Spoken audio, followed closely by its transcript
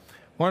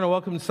Want to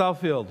welcome to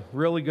Southfield.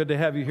 Really good to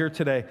have you here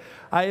today.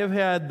 I have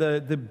had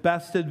the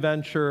best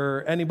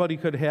adventure anybody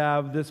could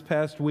have this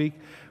past week.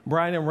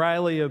 Brian and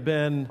Riley have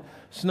been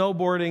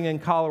snowboarding in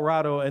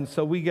Colorado, and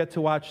so we get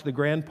to watch the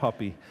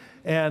grandpuppy.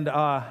 And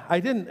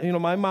I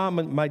didn't, my mom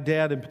and my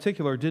dad in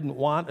particular didn't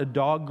want a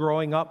dog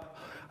growing up.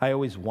 I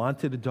always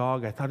wanted a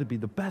dog. I thought it'd be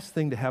the best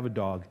thing to have a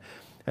dog.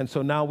 And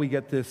so now we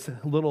get this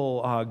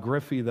little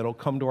Griffey that'll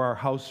come to our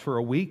house for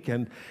a week,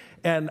 and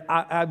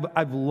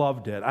I've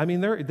loved it. I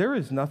mean, there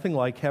is nothing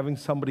like having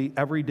somebody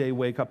every day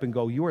wake up and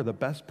go, "You are the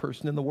best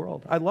person in the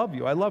world. I love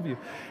you. I love you."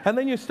 And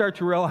then you start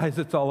to realize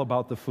it's all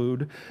about the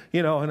food,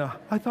 and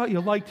I thought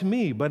you liked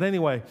me. But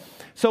anyway,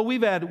 so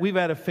we've had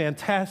a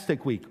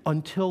fantastic week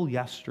until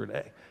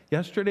yesterday.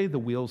 Yesterday, the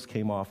wheels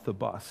came off the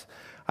bus.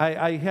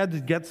 I had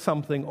to get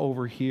something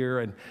over here,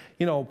 and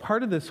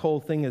part of this whole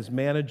thing is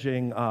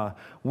managing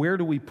where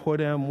do we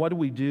put him, what do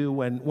we do,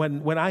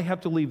 when I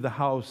have to leave the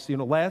house.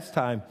 Last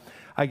time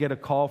I get a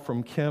call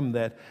from Kim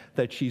that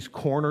she's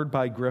cornered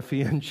by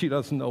Griffey and she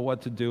doesn't know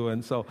what to do,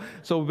 and so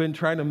we've been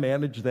trying to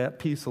manage that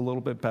piece a little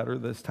bit better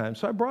this time.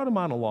 So I brought him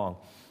on along,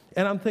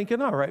 and I'm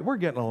thinking, all right, we're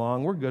getting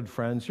along, we're good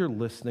friends, you're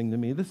listening to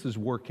me, this is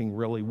working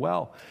really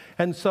well.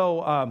 And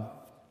so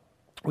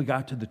we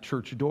got to the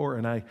church door,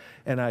 and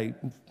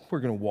we're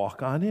going to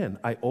walk on in.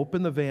 I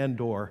opened the van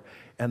door,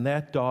 and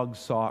that dog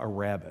saw a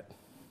rabbit.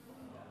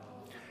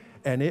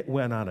 And it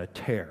went on a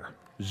tear,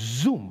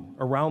 zoom,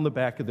 around the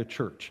back of the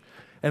church.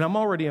 And I'm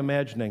already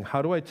imagining,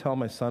 how do I tell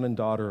my son and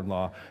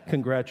daughter-in-law,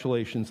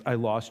 congratulations, I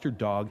lost your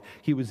dog.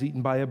 He was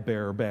eaten by a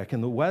bear back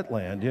in the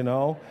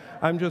wetland,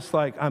 I'm just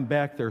like, I'm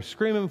back there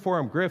screaming for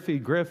him, Griffey,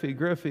 Griffey,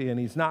 Griffey, and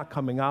he's not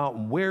coming out,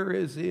 and where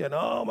is he? And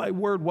oh my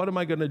word, what am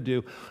I going to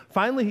do?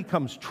 Finally, he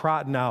comes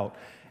trotting out,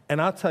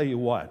 and I'll tell you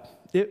what,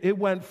 it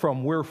went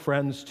from we're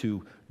friends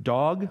to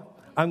dog,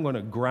 I'm going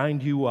to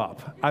grind you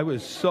up. I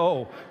was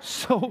so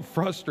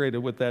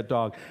frustrated with that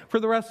dog.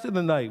 For the rest of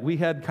the night, we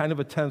had kind of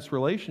a tense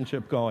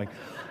relationship going.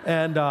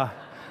 And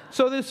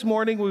so this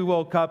morning we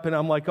woke up and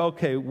I'm like,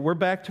 okay, we're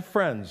back to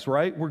friends,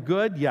 right? We're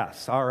good?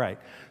 Yes. All right.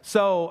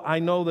 So I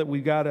know that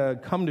we got to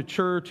come to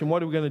church, and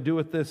what are we going to do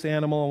with this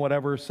animal and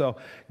whatever. So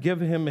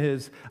give him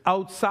his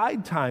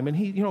outside time. And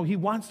he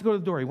wants to go to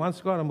the door. He wants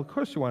to go out. I'm like, of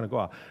course you want to go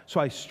out. So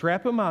I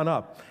strap him on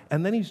up,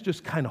 and then he's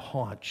just kind of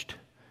haunched.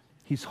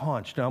 He's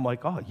haunched. And I'm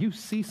like, oh, you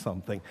see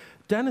something.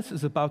 Dennis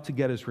is about to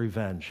get his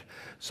revenge.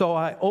 So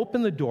I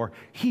open the door.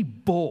 He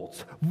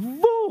bolts.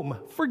 Boom!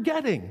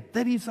 Forgetting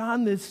that he's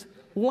on this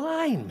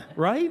line,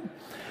 right?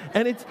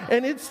 And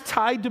it's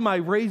tied to my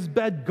raised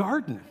bed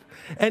garden.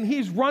 And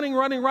he's running.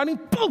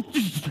 Boom!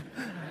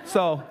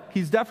 So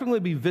he's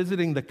definitely be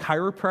visiting the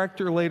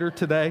chiropractor later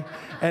today,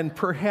 and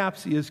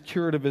perhaps he is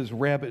cured of his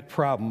rabbit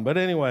problem. But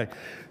anyway,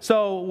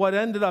 so what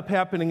ended up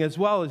happening as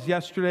well is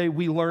yesterday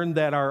we learned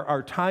that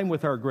our time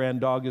with our grand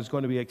dog is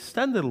going to be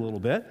extended a little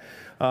bit.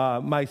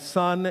 My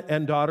son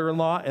and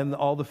daughter-in-law and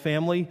all the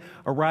family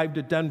arrived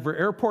at Denver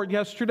Airport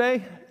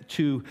yesterday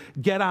to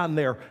get on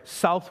their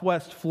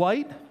Southwest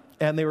flight,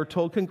 and they were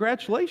told,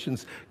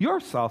 congratulations,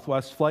 your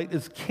Southwest flight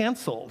is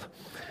canceled.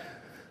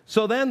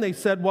 So then they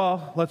said,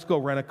 well, let's go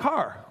rent a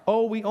car.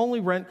 Oh, we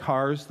only rent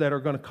cars that are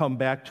going to come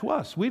back to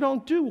us. We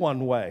don't do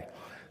one way.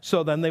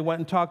 So then they went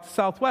and talked to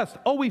Southwest.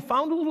 Oh, we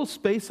found a little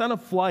space on a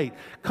flight.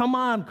 Come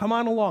on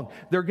along.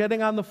 They're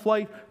getting on the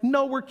flight.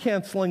 No, we're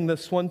canceling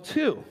this one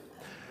too.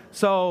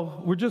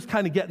 So we're just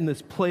kind of getting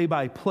this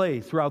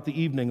play-by-play throughout the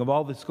evening of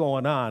all this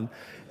going on.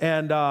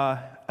 And,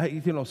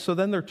 so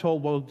then they're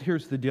told, well,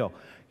 here's the deal.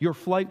 Your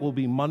flight will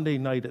be Monday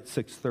night at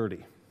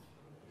 6:30.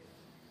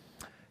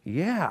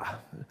 Yeah.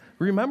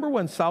 Remember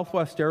when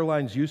Southwest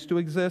Airlines used to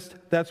exist?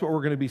 That's what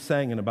we're going to be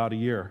saying in about a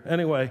year.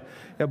 Anyway,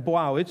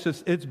 wow,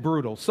 it's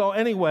brutal. So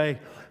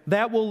anyway,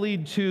 that will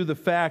lead to the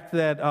fact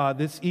that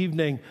this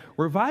evening,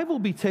 Revival will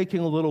be taking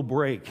a little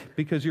break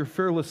because your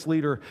fearless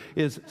leader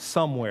is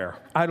somewhere.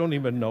 I don't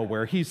even know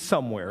where. He's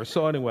somewhere.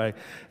 So anyway,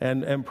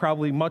 and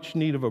probably much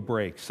need of a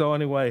break. So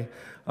anyway,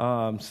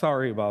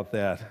 sorry about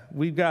that.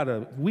 We've got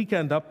a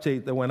weekend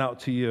update that went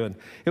out to you, and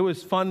it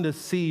was fun to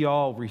see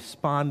y'all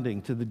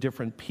responding to the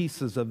different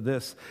pieces of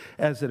this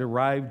as it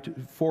arrived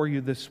for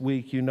you this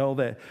week. You know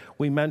that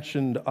we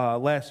mentioned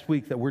last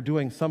week that we're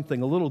doing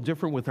something a little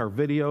different with our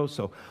videos.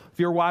 So if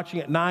you're watching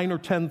at 9 or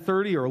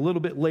 10:30 or a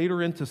little bit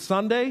later into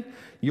Sunday,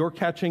 you're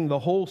catching the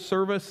whole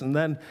service. And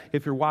then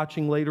if you're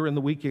watching later in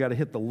the week, you got to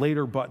hit the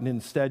later button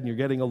instead, and you're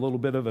getting a little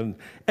bit of an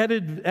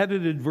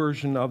edited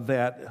version of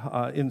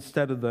that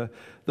instead of the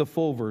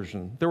full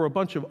version. There were a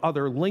bunch of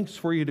other links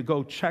for you to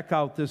go check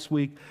out this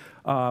week.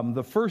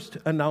 The first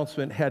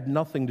announcement had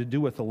nothing to do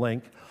with the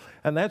link.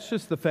 And that's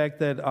just the fact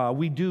that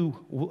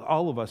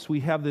all of us,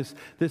 we have this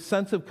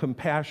sense of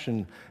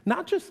compassion,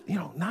 not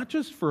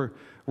just for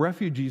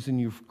refugees in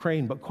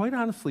Ukraine, but quite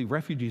honestly,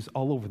 refugees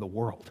all over the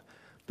world.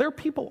 There are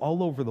people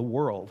all over the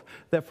world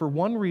that for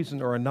one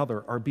reason or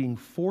another are being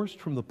forced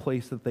from the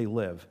place that they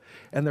live.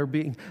 And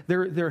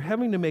they're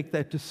having to make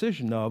that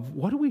decision of,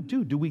 what do we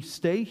do? Do we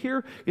stay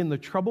here in the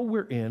trouble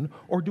we're in,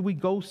 or do we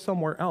go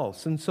somewhere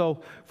else? And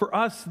so for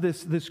us,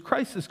 this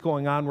crisis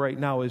going on right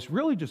now is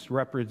really just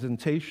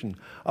representation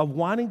of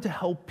wanting to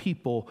help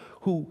people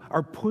who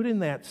are put in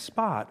that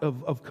spot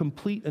of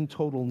complete and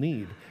total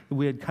need.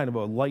 We had kind of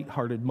a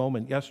lighthearted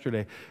moment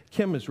yesterday.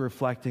 Kim is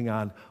reflecting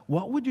on,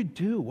 what would you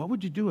do? What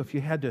would you do if you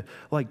had to,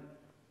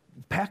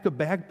 pack a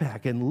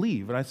backpack and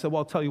leave? And I said, well,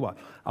 I'll tell you what.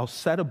 I'll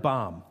set a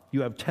bomb.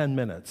 You have 10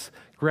 minutes.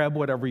 Grab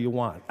whatever you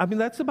want. I mean,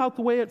 that's about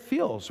the way it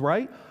feels,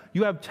 right?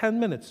 You have 10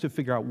 minutes to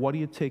figure out what are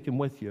you taking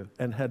with you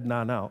and heading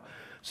on out.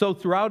 So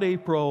throughout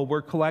April,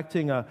 we're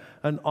collecting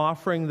an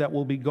offering that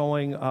will be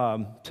going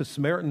to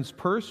Samaritan's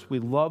Purse. We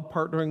love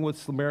partnering with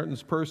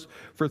Samaritan's Purse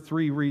for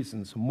 3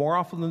 reasons. More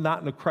often than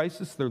not in a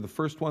crisis, they're the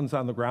first ones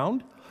on the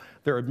ground.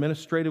 Their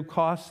administrative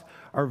costs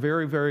are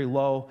very, very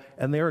low,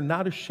 and they are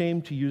not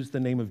ashamed to use the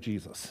name of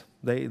Jesus.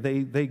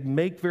 They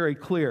make very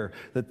clear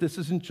that this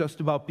isn't just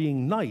about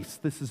being nice,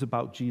 this is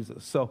about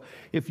Jesus. So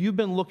if you've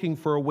been looking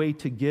for a way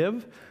to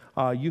give,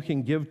 you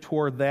can give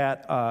toward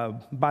that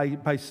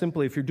by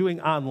simply, if you're doing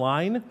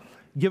online,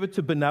 give it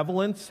to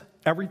Benevolence.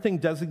 Everything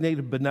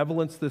designated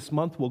Benevolence this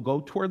month will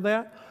go toward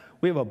that.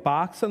 We have a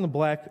box on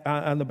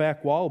the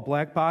back wall, a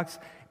black box.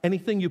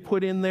 Anything you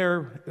put in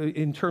there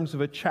in terms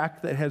of a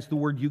check that has the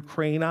word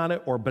Ukraine on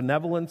it or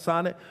Benevolence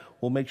on it,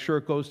 we'll make sure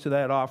it goes to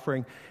that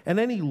offering. And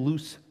any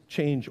loose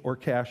change or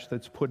cash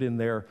that's put in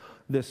there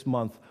this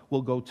month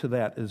will go to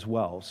that as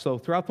well. So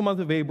throughout the month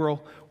of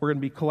April, we're going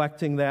to be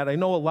collecting that. I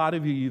know a lot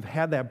of you've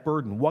had that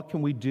burden. What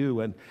can we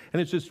do? And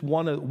it's just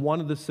one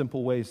of the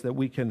simple ways that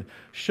we can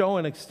show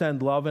and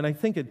extend love. And I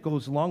think it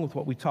goes along with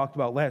what we talked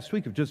about last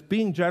week of just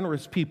being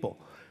generous people.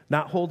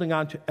 Not holding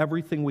on to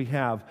everything we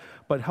have,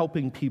 but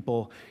helping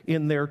people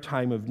in their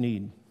time of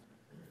need.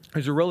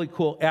 There's a really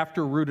cool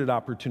After Rooted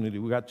opportunity.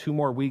 We've got 2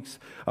 more weeks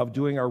of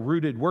doing our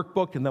Rooted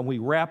workbook, and then we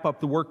wrap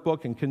up the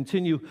workbook and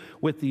continue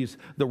with the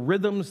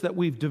rhythms that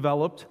we've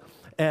developed.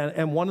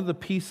 And one of the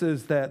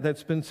pieces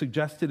that's been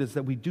suggested is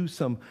that we do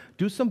some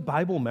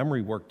Bible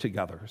memory work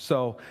together.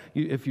 So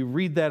if you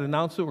read that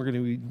announcement, we're going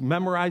to be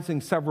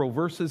memorizing several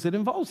verses. It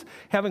involves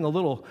having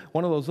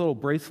one of those little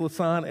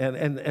bracelets on,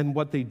 and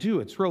what they do,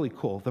 it's really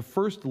cool. The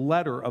first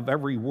letter of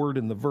every word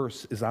in the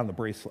verse is on the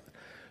bracelet.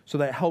 So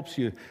that helps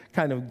you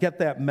kind of get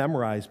that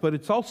memorized. But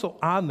it's also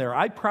on there.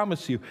 I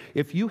promise you,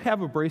 if you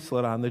have a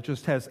bracelet on that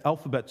just has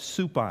alphabet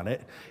soup on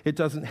it, it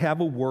doesn't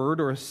have a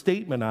word or a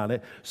statement on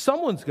it,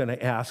 someone's going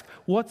to ask,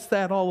 what's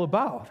that all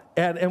about?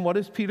 And what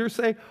does Peter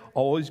say?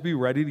 Always be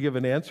ready to give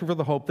an answer for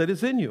the hope that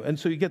is in you. And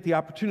so you get the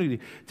opportunity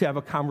to have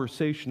a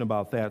conversation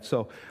about that.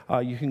 So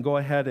you can go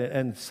ahead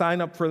and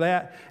sign up for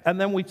that.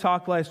 And then we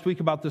talked last week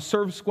about the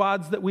serve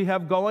squads that we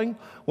have going,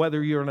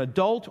 whether you're an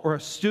adult or a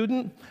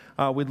student.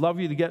 We'd love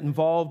you to get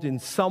involved in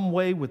some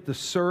way with the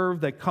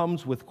serve that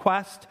comes with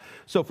Quest.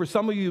 So for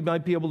some of you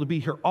might be able to be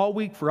here all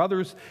week. For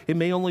others, it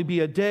may only be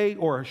a day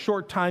or a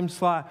short time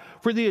slot.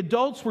 For the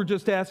adults, we're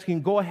just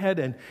asking, go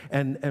ahead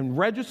and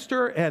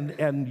register,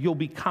 and you'll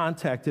be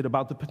contacted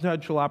about the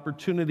potential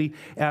opportunity,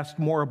 asked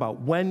more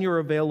about when you're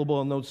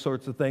available and those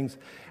sorts of things.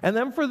 And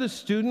then for the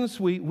students,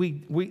 we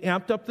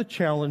amped up the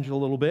challenge a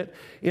little bit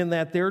in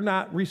that they're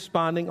not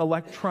responding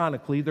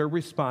electronically, they're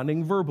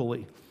responding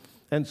verbally.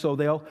 And so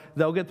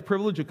they'll get the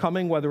privilege of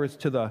coming, whether it's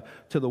to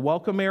the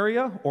welcome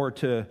area or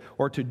to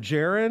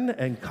Jaron,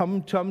 and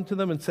come to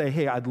them and say,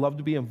 hey, I'd love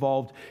to be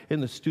involved in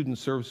the student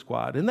serve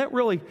squad. And that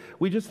really,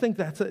 we just think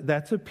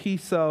that's a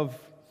piece of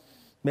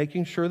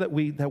making sure that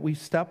we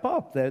step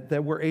up,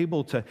 that we're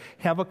able to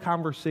have a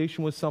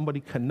conversation with somebody,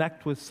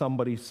 connect with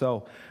somebody.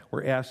 So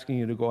we're asking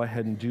you to go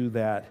ahead and do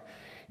that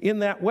in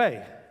that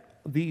way.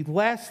 The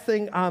last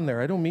thing on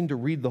there, I don't mean to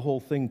read the whole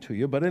thing to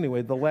you, but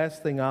anyway, the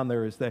last thing on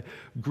there is that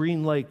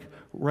Green Lake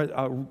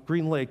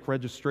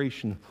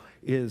registration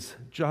is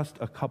just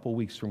a couple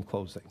weeks from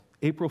closing.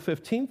 April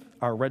 15th,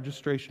 our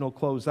registration will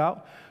close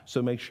out,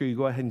 so make sure you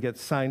go ahead and get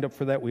signed up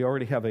for that. We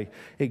already have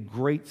a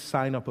great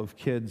sign-up of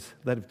kids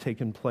that have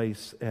taken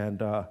place,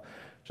 and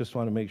just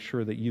want to make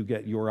sure that you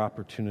get your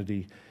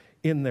opportunity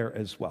in there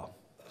as well.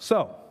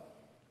 So,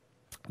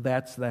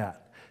 that's that.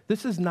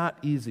 This is not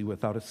easy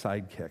without a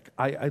sidekick.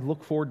 I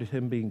look forward to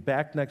him being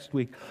back next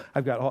week.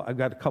 I've got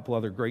a couple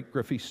other great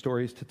Griffey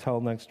stories to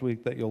tell next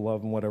week that you'll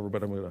love and whatever,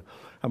 but I'm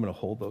gonna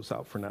hold those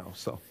out for now.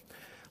 So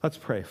let's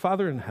pray.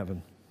 Father in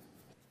heaven,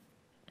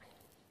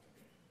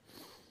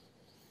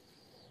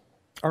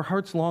 our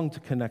hearts long to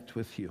connect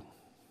with you.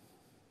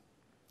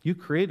 You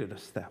created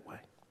us that way.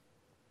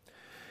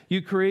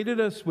 You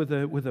created us with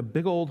a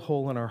big old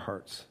hole in our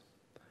hearts,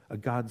 a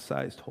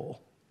God-sized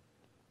hole.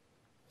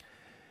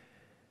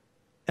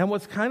 And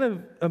what's kind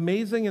of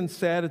amazing and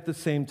sad at the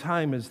same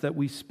time is that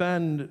we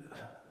spend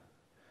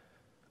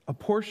a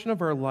portion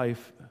of our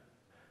life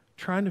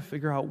trying to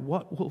figure out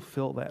what will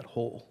fill that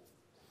hole.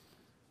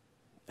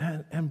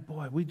 And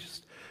boy,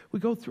 we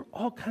go through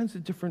all kinds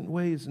of different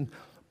ways and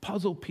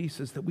puzzle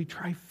pieces that we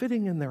try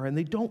fitting in there, and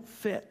they don't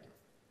fit.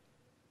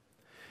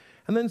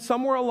 And then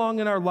somewhere along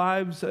in our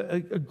lives, a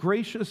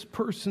gracious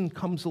person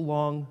comes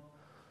along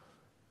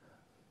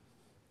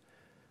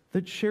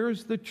that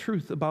shares the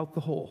truth about the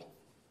whole,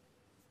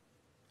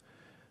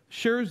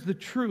 shares the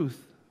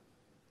truth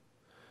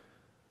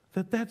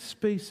that that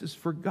space is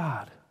for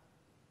God,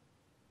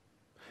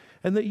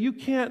 and that you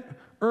can't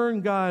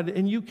earn God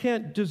and you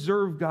can't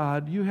deserve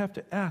God. You have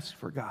to ask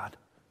for God.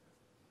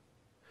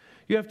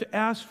 You have to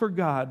ask for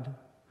God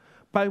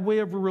by way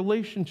of a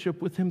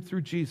relationship with Him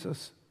through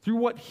Jesus. Through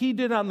what He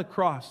did on the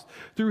cross,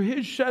 through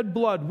His shed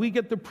blood, we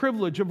get the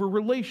privilege of a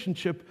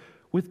relationship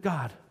with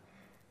God.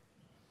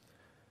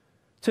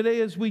 Today,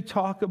 as we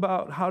talk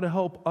about how to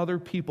help other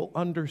people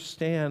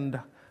understand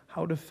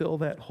how to fill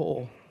that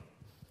hole,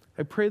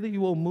 I pray that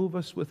you will move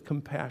us with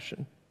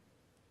compassion.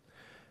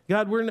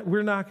 God,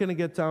 we're not going to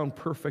get down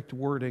perfect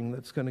wording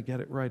that's going to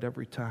get it right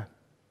every time.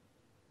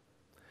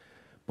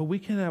 But we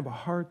can have a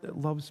heart that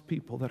loves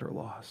people that are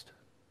lost.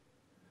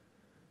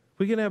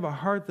 We can have a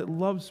heart that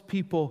loves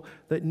people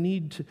that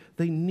need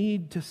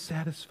to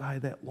satisfy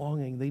that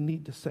longing. They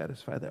need to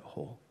satisfy that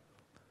hole.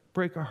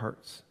 Break our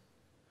hearts.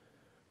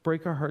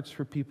 Break our hearts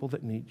for people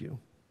that need you.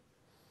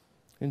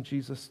 In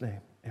Jesus'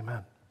 name,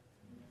 amen.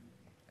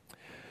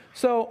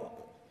 So,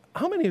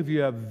 how many of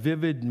you have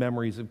vivid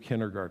memories of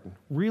kindergarten?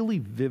 Really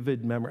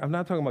vivid memory. I'm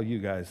not talking about you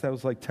guys. That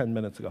was like 10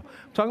 minutes ago.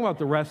 I'm talking about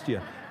the rest of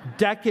you.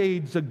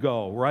 Decades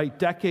ago, right?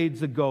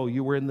 Decades ago,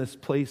 you were in this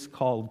place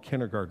called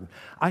kindergarten.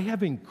 I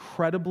have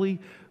incredibly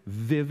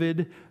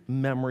vivid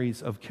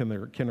memories of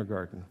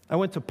kindergarten. I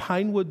went to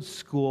Pinewood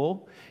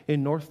School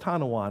in North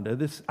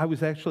Tonawanda. I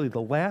was actually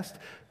the last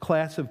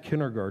class of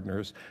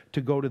kindergartners to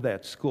go to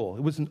that school.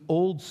 It was an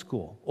old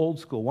school,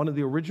 one of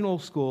the original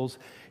schools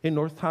in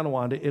North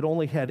Tonawanda. It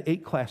only had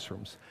 8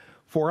 classrooms,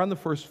 4 on the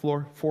first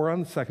floor, 4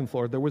 on the second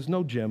floor. There was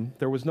no gym.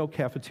 There was no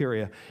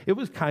cafeteria. It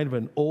was kind of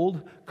an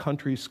old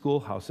country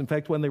schoolhouse. In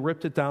fact, when they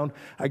ripped it down,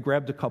 I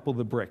grabbed a couple of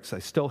the bricks. I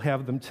still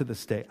have them to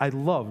this day. I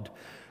loved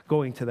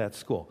going to that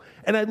school.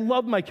 And I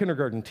loved my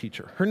kindergarten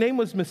teacher. Her name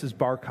was Mrs.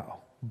 Barkow.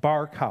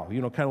 Barkow,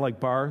 kind of like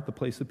bar, the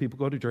place that people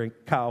go to drink,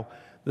 cow,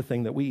 the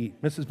thing that we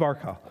eat. Mrs.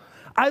 Barkow.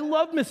 I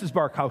loved Mrs.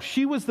 Barkow.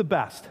 She was the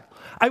best.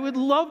 I would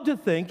love to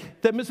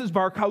think that Mrs.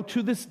 Barkow,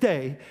 to this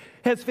day,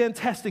 has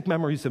fantastic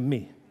memories of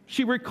me.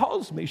 She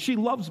recalls me. She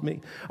loves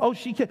me. Oh,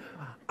 she can.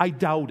 I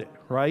doubt it,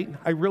 right?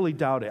 I really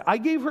doubt it. I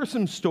gave her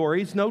some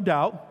stories, no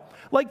doubt,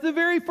 like the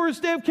very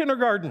first day of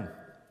kindergarten,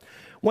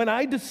 when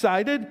I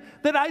decided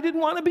that I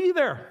didn't want to be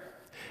there.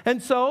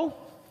 And so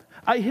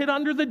I hid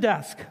under the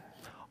desk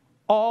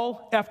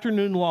all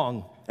afternoon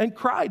long and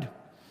cried.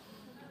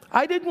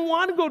 I didn't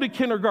want to go to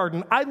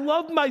kindergarten. I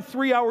loved my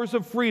 3 hours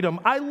of freedom.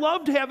 I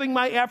loved having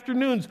my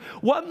afternoons.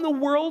 What in the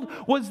world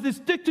was this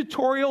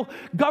dictatorial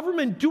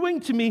government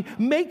doing to me,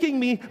 making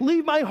me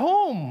leave my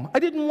home? I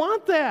didn't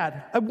want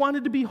that. I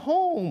wanted to be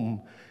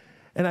home.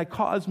 And I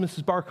caused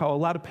Mrs. Barkow a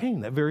lot of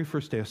pain that very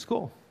first day of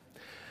school.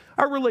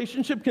 Our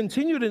relationship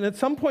continued, and at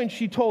some point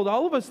she told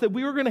all of us that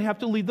we were going to have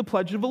to lead the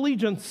Pledge of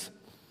Allegiance.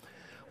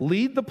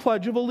 Lead the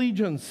Pledge of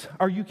Allegiance.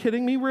 Are you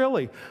kidding me,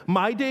 really?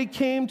 My day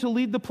came to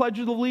lead the Pledge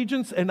of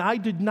Allegiance, and I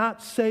did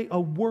not say a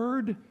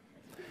word.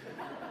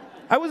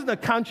 I wasn't a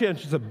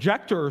conscientious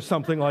objector or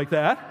something like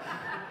that.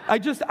 I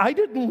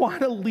didn't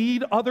want to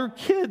lead other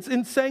kids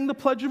in saying the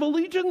Pledge of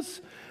Allegiance.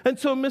 And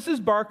so Mrs.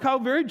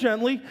 Barkow very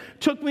gently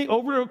took me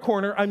over to a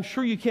corner. I'm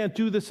sure you can't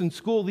do this in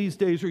school these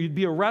days or you'd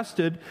be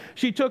arrested.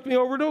 She took me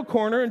over to a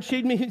corner and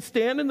she made me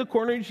stand in the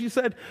corner and she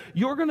said,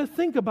 "You're going to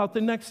think about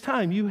the next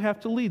time you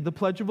have to lead the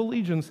Pledge of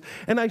Allegiance."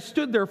 And I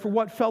stood there for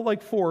what felt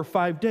like 4 or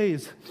 5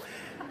 days.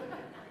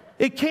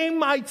 It came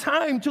my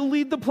time to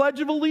lead the Pledge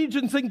of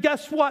Allegiance, and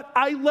guess what?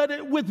 I led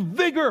it with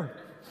vigor.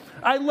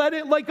 I led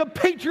it like a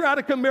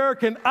patriotic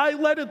American. I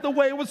led it the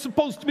way it was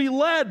supposed to be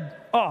led.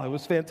 Oh, it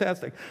was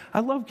fantastic. I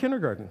love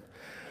kindergarten.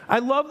 I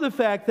love the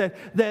fact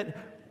that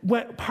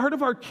when part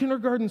of our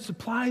kindergarten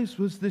supplies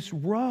was this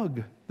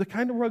rug, the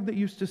kind of rug that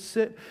used to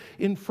sit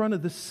in front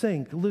of the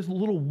sink, this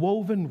little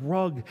woven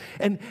rug.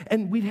 And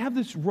we'd have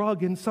this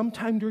rug, and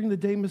sometime during the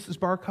day, Mrs.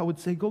 Barkow would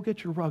say, "Go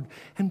get your rug,"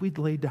 and we'd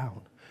lay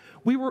down.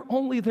 We were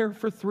only there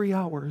for 3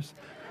 hours.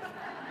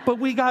 But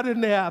we got a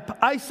nap.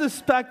 I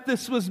suspect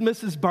this was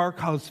Mrs.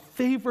 Barkow's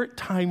favorite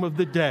time of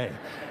the day.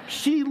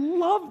 She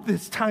loved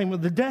this time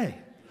of the day.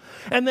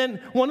 And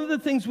then one of the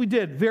things we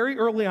did very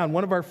early on,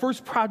 one of our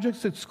first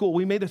projects at school,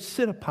 we made a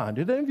sit-a-pon.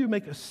 Did any of you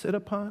make a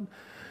sit-a-pon?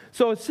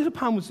 So a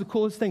sit-a-pon was the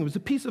coolest thing. It was a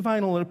piece of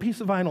vinyl and a piece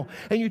of vinyl.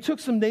 And you took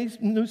some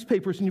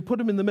newspapers and you put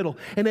them in the middle.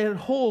 And it had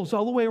holes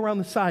all the way around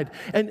the side.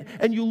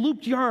 And you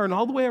looped yarn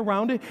all the way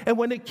around it. And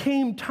when it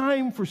came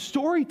time for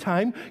story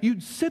time,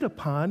 you'd sit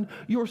upon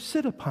your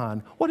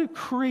sit-a-pon. What a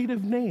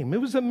creative name. It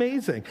was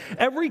amazing.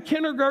 Every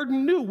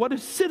kindergarten knew what a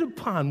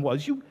sit-a-pon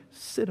was. You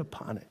sit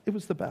upon it. It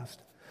was the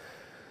best.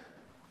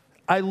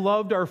 I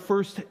loved our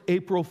first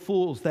April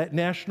Fools, that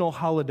national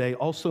holiday,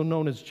 also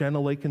known as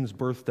Jenna Lakin's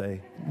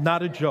birthday.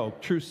 Not a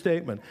joke, true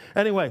statement.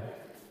 Anyway,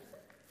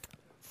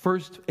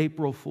 first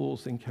April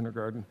Fools in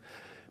kindergarten.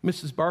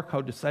 Mrs.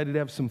 Barkow decided to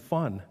have some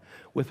fun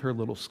with her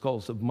little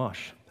skulls of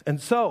mush.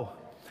 And so,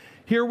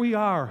 here we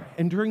are,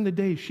 and during the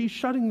day, she's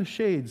shutting the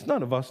shades.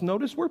 None of us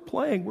notice. We're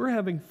playing. We're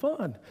having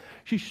fun.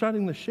 She's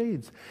shutting the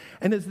shades.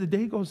 And as the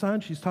day goes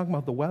on, she's talking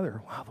about the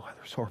weather. Wow, the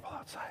weather's horrible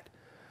outside.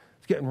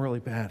 It's getting really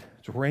bad.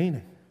 It's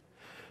raining,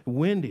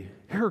 windy,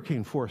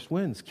 hurricane-force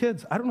winds.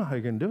 Kids, I don't know how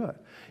you're going to do it.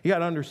 You got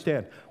to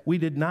understand, we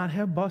did not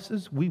have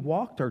buses. We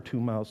walked our 2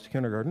 miles to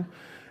kindergarten.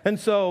 And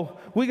so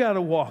we got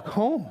to walk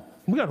home.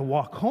 We got to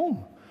walk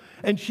home.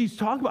 And she's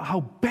talking about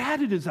how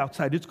bad it is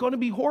outside. It's going to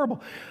be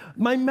horrible.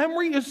 My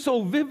memory is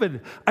so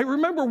vivid. I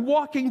remember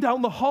walking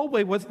down the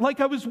hallway. Was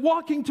like I was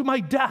walking to my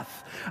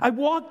death. I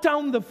walked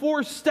down the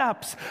 4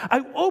 steps.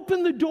 I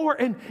opened the door,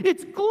 and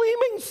it's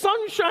gleaming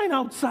sunshine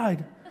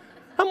outside.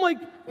 I'm like,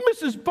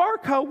 Mrs.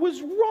 Barkow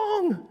was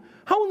wrong.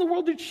 How in the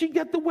world did she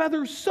get the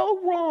weather so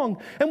wrong?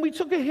 And we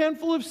took a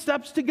handful of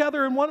steps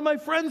together, and one of my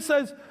friends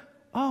says,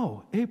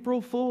 oh,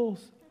 April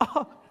Fools.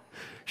 Oh,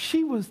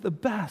 she was the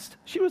best.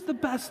 She was the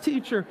best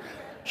teacher.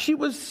 She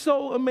was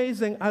so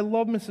amazing. I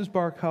love Mrs.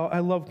 Barkow. I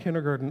love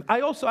kindergarten. I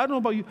don't know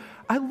about you,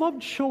 I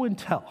loved show and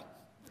tell.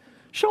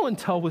 Show and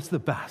tell was the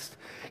best.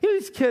 You know,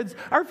 these kids,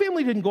 our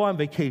family didn't go on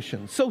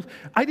vacation, so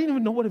I didn't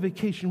even know what a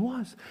vacation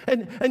was.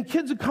 And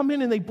kids would come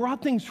in and they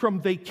brought things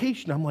from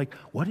vacation. I'm like,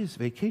 what is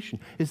vacation?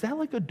 Is that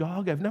like a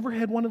dog? I've never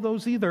had one of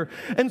those either.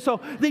 And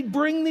so they'd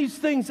bring these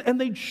things and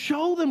they'd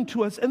show them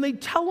to us and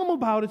they'd tell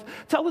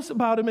us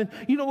about them. And,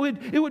 you know,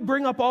 it would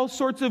bring up all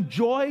sorts of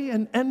joy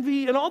and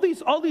envy and all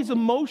these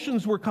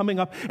emotions were coming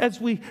up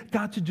as we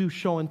got to do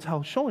show and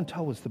tell. Show and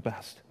tell was the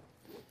best.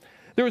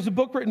 There was a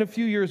book written a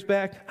few years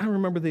back. I don't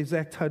remember the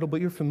exact title, but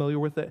you're familiar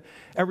with it.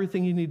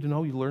 Everything you need to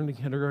know, you learned in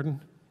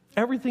kindergarten.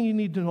 Everything you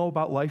need to know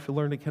about life, you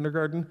learned in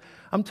kindergarten.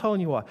 I'm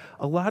telling you what,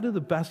 a lot of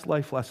the best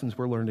life lessons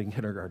were learned in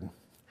kindergarten.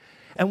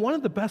 And one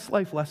of the best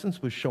life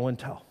lessons was show and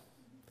tell.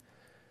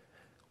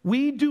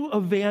 We do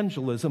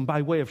evangelism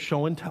by way of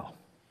show and tell.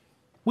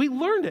 We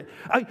learned it.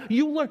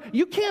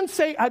 You can't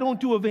say, I don't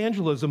do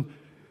evangelism.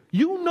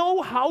 You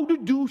know how to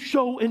do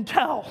show and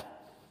tell.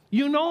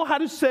 You know how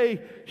to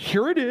say,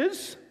 here it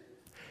is.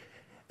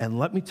 And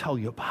let me tell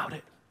you about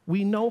it.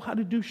 We know how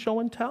to do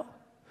show and tell.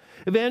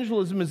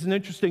 Evangelism is an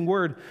interesting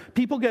word.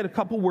 People get a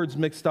couple words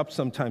mixed up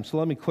sometimes, so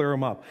let me clear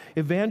them up.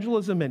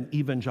 Evangelism and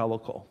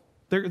evangelical.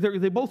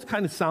 They both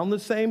kind of sound the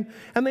same,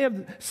 and they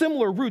have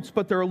similar roots,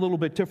 but they're a little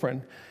bit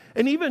different.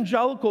 An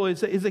evangelical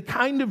is a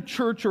kind of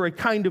church or a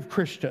kind of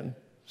Christian.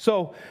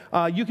 So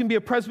you can be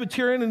a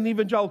Presbyterian and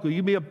evangelical. You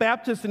can be a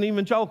Baptist and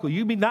evangelical.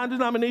 You can be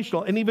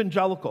non-denominational and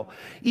evangelical.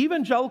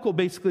 Evangelical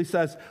basically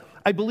says,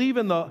 I believe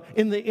in the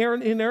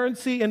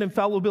inerrancy and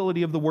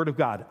infallibility of the Word of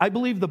God. I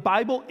believe the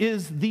Bible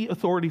is the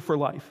authority for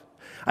life.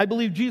 I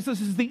believe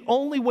Jesus is the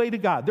only way to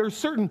God. There are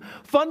certain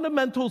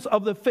fundamentals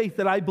of the faith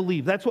that I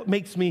believe. That's what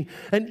makes me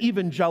an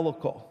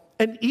evangelical.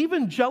 And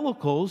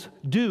evangelicals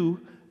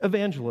do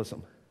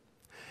evangelism.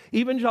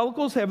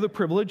 Evangelicals have the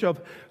privilege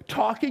of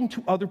talking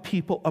to other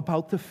people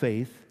about the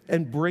faith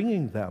and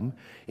bringing them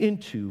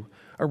into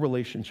a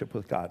relationship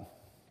with God.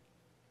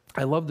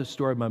 I love the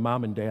story of my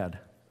mom and dad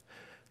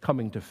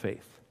coming to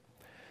faith.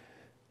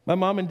 My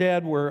mom and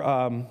dad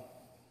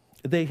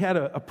they had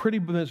a pretty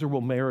miserable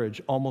marriage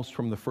almost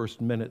from the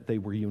first minute they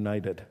were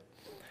united.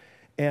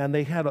 And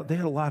they had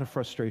a lot of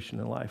frustration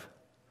in life.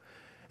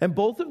 And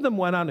both of them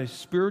went on a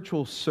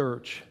spiritual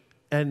search,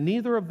 and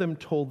neither of them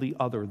told the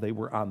other they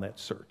were on that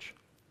search.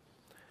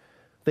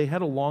 They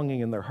had a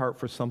longing in their heart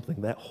for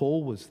something. That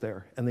hole was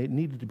there, and they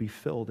needed to be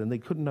filled, and they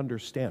couldn't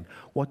understand,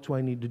 what do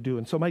I need to do?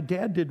 And so my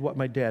dad did what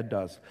my dad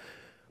does.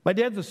 My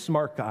dad's a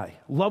smart guy,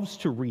 loves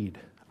to read.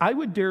 I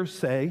would dare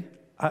say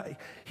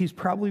he's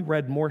probably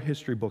read more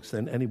history books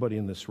than anybody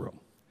in this room.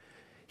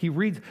 He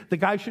reads. The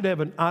guy should have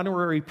an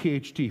honorary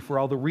PhD for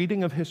all the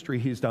reading of history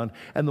he's done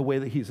and the way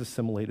that he's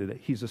assimilated it.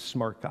 He's a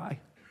smart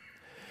guy.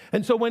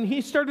 And so when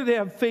he started to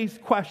have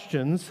faith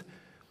questions,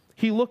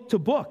 he looked to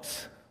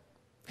books.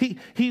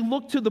 He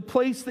looked to the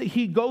place that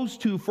he goes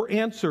to for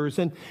answers.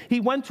 And he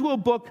went to a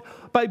book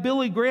by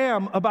Billy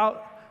Graham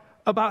about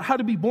how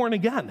to be born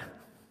again.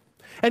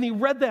 And he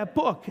read that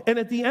book, and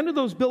at the end of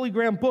those Billy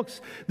Graham books,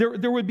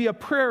 there would be a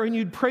prayer, and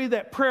you'd pray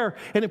that prayer,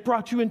 and it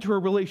brought you into a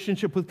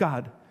relationship with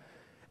God.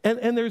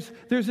 And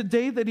there's a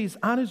day that he's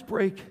on his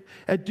break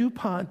at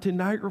DuPont in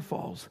Niagara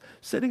Falls,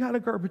 sitting on a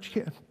garbage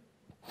can,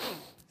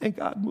 and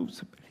God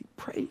moves him, and he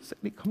prays, and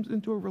he comes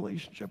into a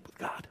relationship with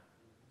God.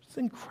 It's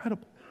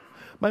incredible.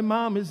 My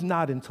mom is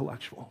not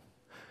intellectual.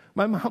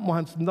 My mom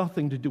wants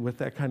nothing to do with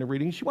that kind of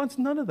reading. She wants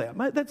none of that.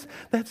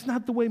 That's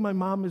not the way my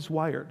mom is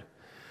wired.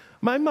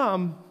 My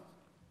mom,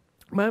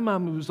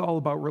 it was all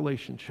about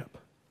relationship.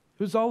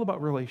 It was all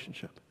about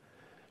relationship.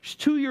 She's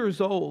 2 years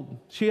old.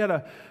 She had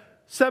a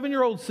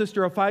 7-year-old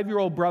sister, a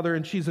 5-year-old brother,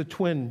 and she's a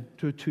twin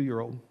to a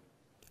 2-year-old.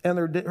 And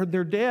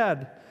their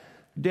dad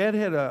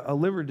had a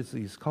liver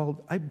disease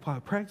called, I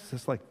practiced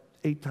this like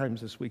 8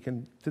 times this week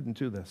and didn't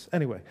do this.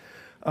 Anyway,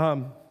 he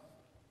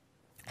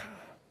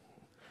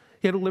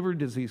had a liver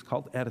disease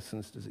called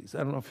Addison's disease. I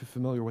don't know if you're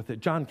familiar with it.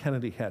 John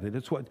Kennedy had it.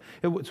 It's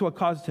what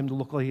caused him to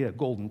look like he had a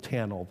golden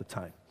tan all the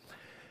time.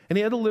 And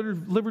he had a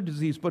liver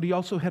disease, but he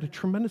also had a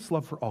tremendous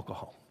love for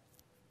alcohol.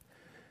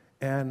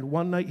 And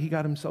one night he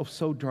got himself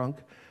so drunk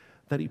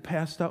that he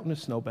passed out in a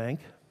snowbank,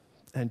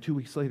 and 2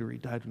 weeks later he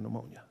died of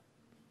pneumonia.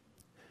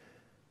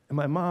 And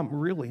my mom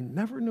really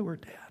never knew her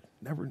dad,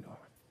 never knew him.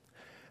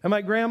 And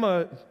my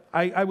grandma,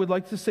 I would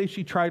like to say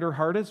she tried her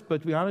hardest,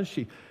 but to be honest,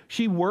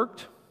 she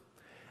worked,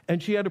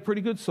 and she had a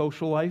pretty good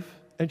social life,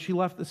 and she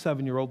left the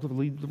 7-year-old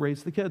to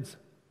raise the kids.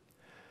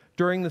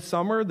 During the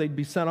summer, they'd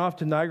be sent off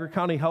to Niagara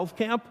County Health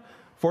Camp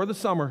for the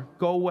summer,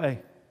 go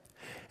away.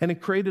 And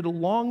it created a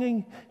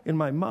longing in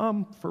my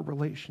mom for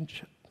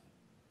relationship.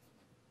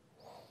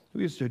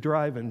 We used to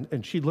drive,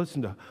 and she'd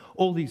listen to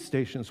oldies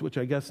stations, which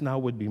I guess now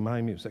would be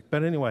my music.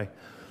 But anyway,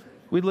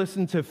 we'd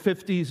listen to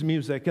 50s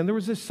music, and there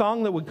was this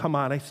song that would come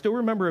on. I still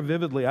remember it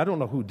vividly. I don't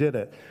know who did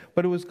it,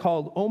 but it was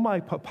called Oh My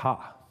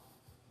Papa.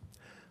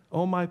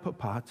 Oh my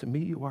papa, to me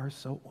you are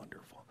so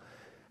wonderful.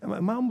 And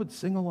my mom would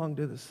sing along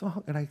to this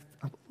song, and I'm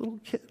a little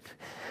kid,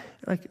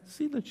 and I could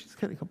see that she's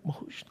getting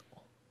emotional.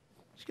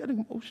 She's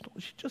getting emotional.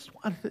 She just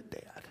wanted a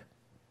dad.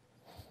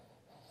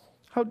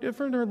 How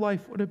different her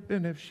life would have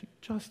been if she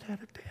just had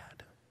a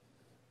dad.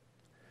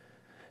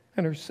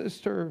 And her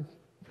sister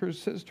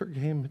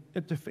came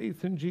into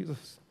faith in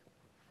Jesus.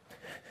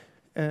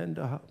 And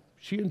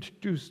she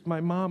introduced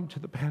my mom to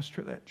the pastor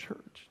of that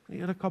church. He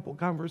had a couple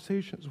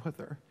conversations with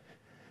her.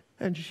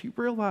 And she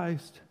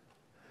realized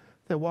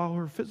that while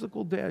her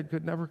physical dad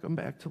could never come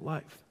back to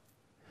life,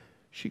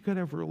 she could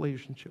have a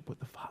relationship with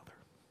the Father.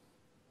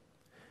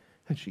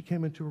 And she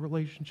came into a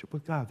relationship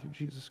with God through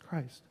Jesus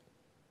Christ.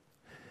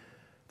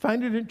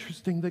 Find it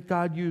interesting that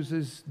God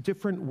uses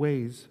different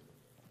ways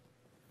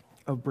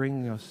of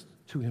bringing us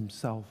to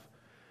himself,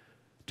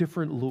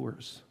 different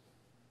lures.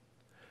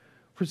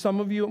 For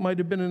some of you, it might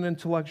have been an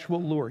intellectual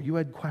lure. You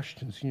had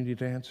questions, you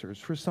needed answers.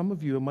 For some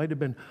of you, it might have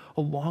been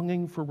a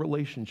longing for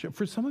relationship.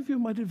 For some of you, it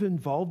might have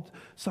involved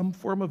some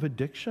form of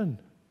addiction.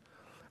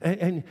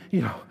 And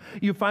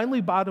you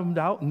finally bottomed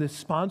out, and this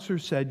sponsor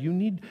said, you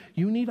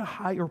need a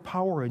higher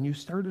power, and you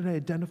started to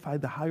identify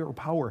the higher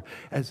power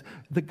as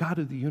the God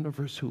of the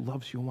universe who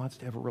loves you and wants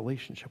to have a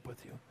relationship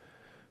with you.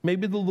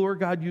 Maybe the lure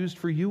God used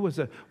for you was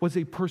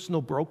a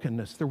personal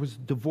brokenness. There was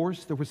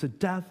divorce, there was a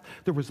death,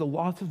 there was a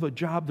loss of a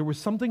job, there was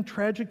something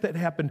tragic that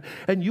happened,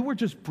 and you were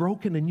just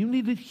broken and you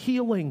needed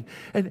healing,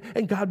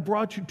 and God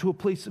brought you to a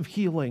place of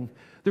healing.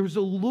 There was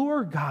a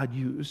lure God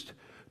used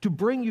to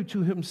bring you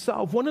to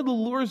himself. One of the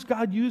lures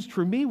God used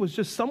for me was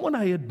just someone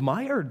I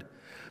admired.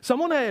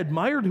 Someone I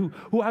admired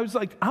who I was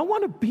like, I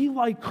want to be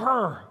like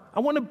her.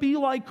 I want to be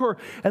like her.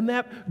 And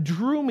that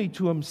drew me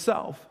to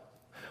himself.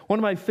 One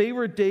of my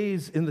favorite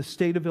days in the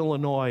state of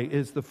Illinois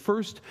is the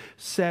first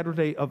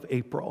Saturday of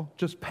April,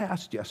 just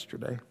past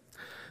yesterday.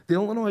 The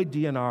Illinois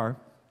DNR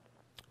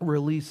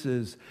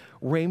releases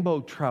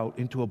rainbow trout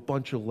into a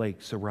bunch of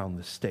lakes around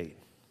the state.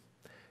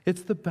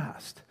 It's the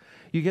best.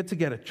 You get to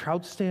get a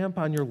trout stamp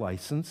on your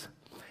license,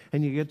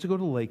 and you get to go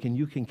to the lake, and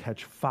you can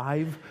catch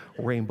 5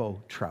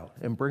 rainbow trout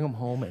and bring them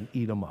home and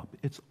eat them up.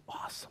 It's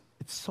awesome.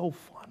 It's so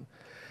fun.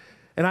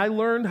 And I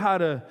learned how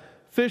to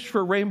fish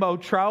for rainbow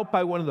trout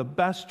by one of the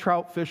best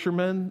trout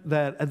fishermen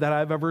that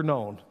I've ever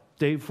known,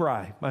 Dave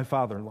Fry, my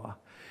father-in-law.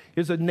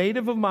 He's a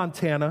native of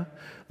Montana.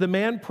 The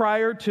man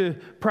prior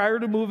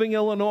to moving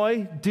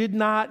Illinois did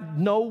not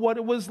know what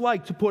it was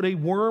like to put a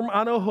worm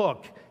on a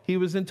hook. He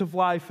was into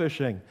fly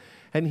fishing,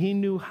 and he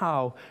knew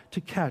how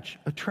to catch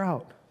a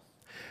trout.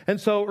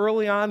 And so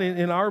early on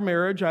in our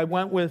marriage, I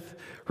went with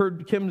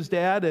Kim's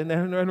dad and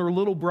her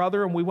little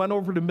brother, and we went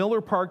over to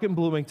Miller Park in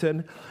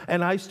Bloomington,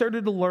 and I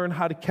started to learn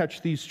how to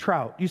catch these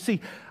trout. You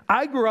see,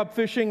 I grew up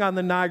fishing on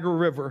the Niagara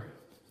River,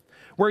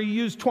 where you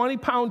used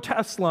 20-pound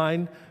test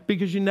line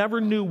because you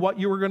never knew what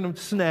you were going to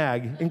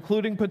snag,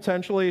 including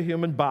potentially a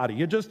human body.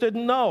 You just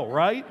didn't know,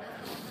 right?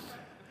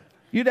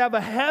 You'd have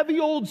a heavy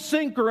old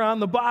sinker on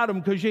the bottom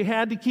because you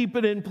had to keep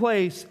it in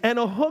place, and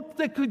a hook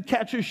that could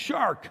catch a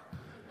shark.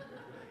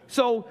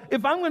 So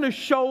if I'm going to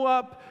show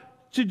up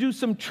to do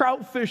some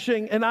trout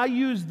fishing and I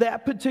use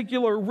that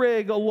particular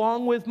rig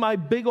along with my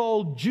big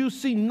old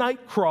juicy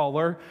night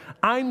crawler,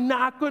 I'm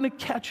not going to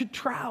catch a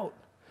trout.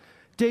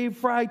 Dave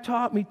Fry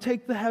taught me,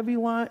 take the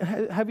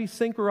heavy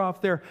sinker off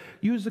there,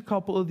 use a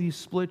couple of these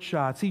split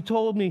shots. He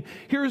told me,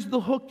 here's the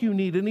hook you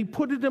need, and he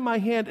put it in my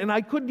hand, and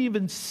I couldn't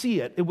even see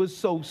it. It was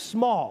so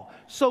small,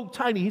 so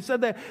tiny. He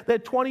said that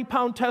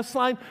 20-pound test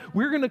line,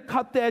 we're going to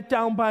cut that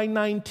down by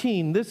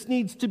 19. This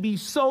needs to be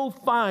so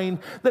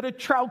fine that a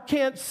trout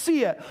can't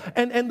see it.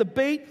 And the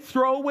bait,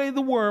 throw away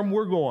the worm,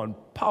 we're going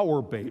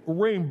power bait,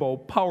 rainbow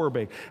power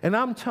bait. And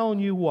I'm telling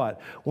you what,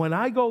 when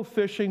I go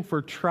fishing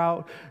for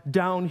trout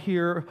down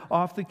here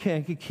off the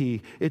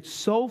Kankakee, it's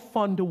so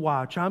fun to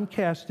watch. I'm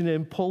casting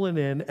in, pulling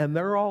in, and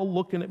they're all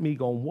looking at me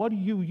going, what are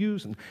you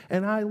using?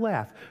 And I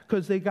laugh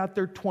because they got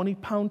their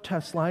 20-pound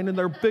test line and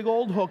their big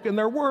old hook and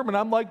their worm, and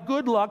I'm like,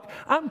 good luck,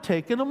 I'm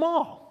taking them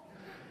all.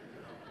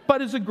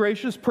 But as a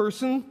gracious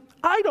person,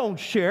 I don't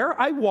share.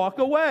 I walk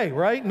away,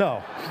 right?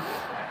 No.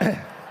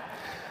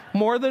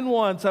 More than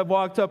once, I've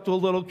walked up to a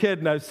little kid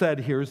and I've said,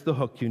 here's the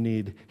hook you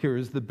need.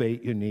 Here's the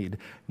bait you need.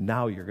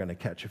 Now you're going to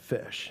catch a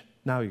fish.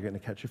 Now you're going to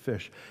catch a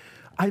fish.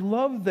 I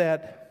love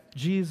that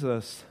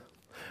Jesus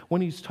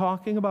when he's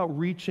talking about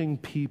reaching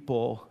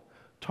people,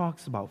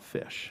 talks about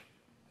fish.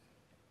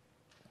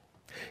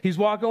 He's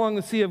walking along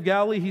the Sea of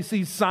Galilee. He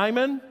sees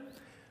Simon,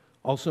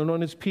 also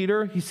known as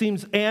Peter. He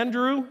sees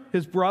Andrew,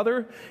 his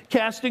brother,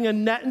 casting a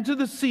net into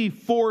the sea,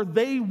 for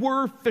they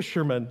were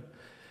fishermen.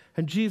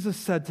 And Jesus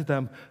said to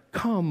them,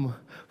 "Come,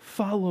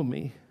 follow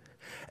me,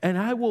 and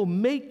I will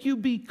make you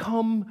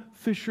become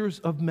fishers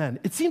of men."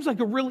 It seems like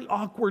a really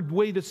awkward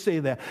way to say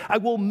that. I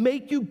will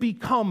make you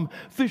become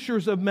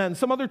fishers of men.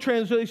 Some other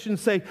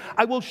translations say,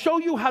 I will show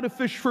you how to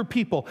fish for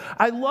people.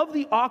 I love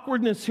the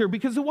awkwardness here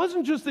because it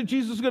wasn't just that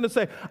Jesus was going to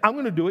say, I'm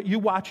going to do it, you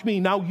watch me,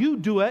 now you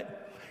do it.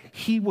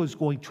 He was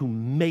going to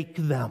make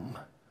them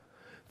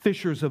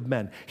fishers of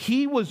men.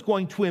 He was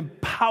going to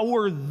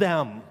empower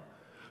them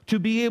to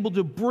be able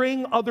to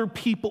bring other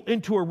people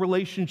into a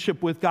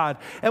relationship with God.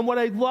 And what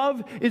I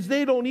love is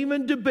they don't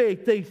even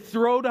debate. They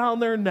throw down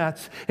their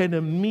nets and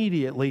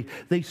immediately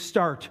they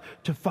start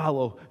to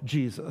follow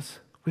Jesus.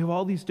 We have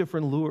all these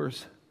different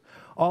lures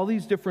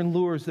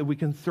that we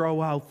can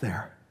throw out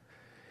there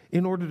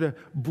in order to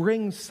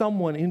bring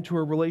someone into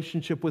a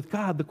relationship with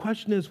God. The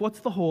question is, what's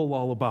the hole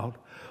all about?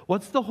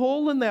 What's the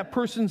hole in that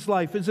person's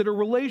life? Is it a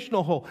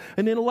relational hole,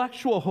 an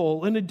intellectual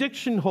hole, an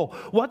addiction hole?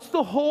 What's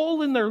the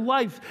hole in their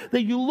life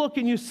that you look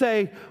and you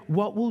say,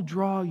 what will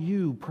draw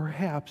you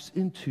perhaps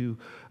into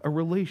a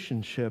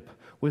relationship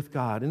with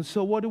God? And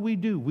so what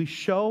do? We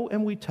show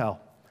and we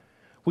tell.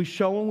 We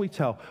show and we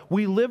tell.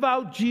 We live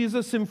out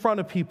Jesus in front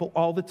of people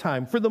all the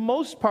time. For the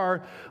most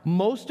part,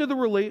 most of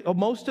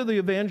the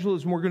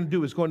evangelism we're going to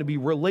do is going to be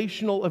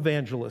relational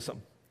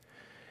evangelism.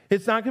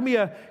 It's not going to be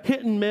a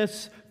hit and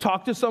miss,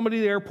 talk to somebody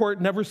at the airport,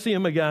 never see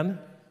them again.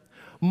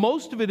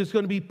 Most of it is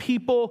going to be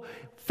people,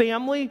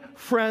 family,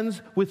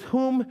 friends with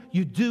whom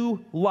you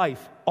do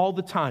life all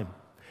the time.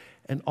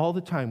 And all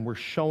the time we're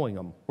showing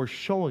them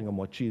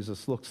what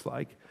Jesus looks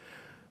like.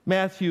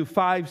 Matthew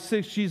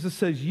 5:6, Jesus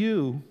says,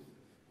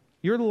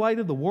 You're the light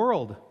of the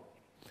world.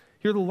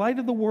 You're the light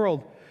of the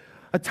world.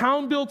 A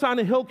town built on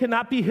a hill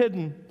cannot be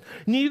hidden.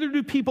 Neither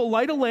do people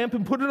light a lamp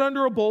and put it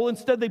under a bowl.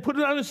 Instead, they put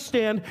it on a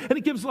stand, and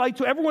it gives light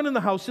to everyone in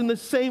the house. In the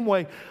same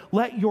way,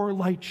 let your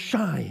light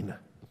shine.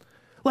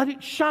 Let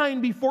it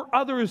shine before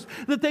others,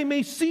 that they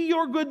may see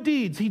your good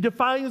deeds. He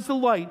defines the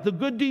light, the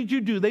good deeds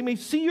you do. They may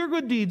see your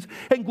good deeds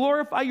and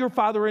glorify your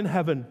Father in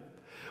heaven.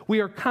 We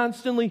are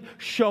constantly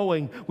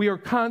showing. We are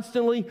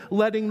constantly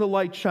letting the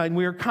light shine.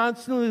 We are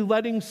constantly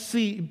letting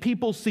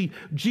people see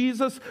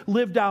Jesus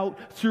lived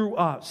out through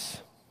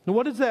us. Now,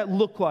 what does that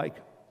look like?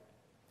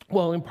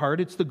 Well, in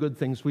part, it's the good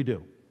things we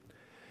do.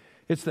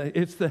 It's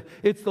the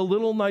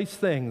little nice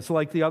things.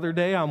 Like the other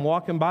day, I'm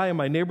walking by and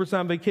my neighbor's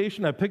on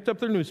vacation. I picked up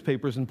their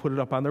newspapers and put it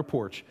up on their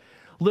porch.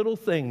 Little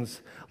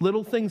things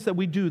that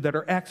we do that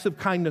are acts of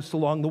kindness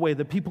along the way,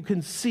 that people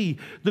can see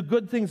the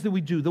good things that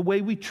we do, the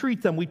way we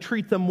treat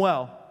them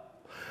well.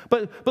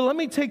 But let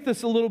me take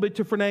this a little bit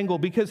different angle,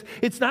 because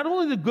it's not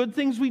only the good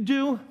things we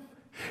do,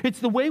 it's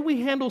the way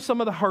we handle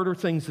some of the harder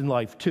things in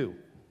life too,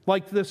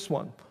 like this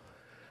one.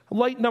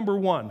 Light number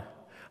 1.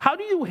 How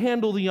do you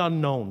handle the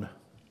unknown?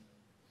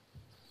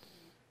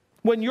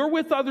 When you're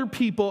with other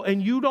people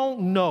and you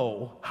don't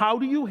know, how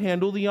do you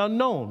handle the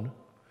unknown?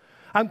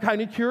 I'm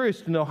kind of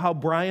curious to know how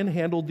Brian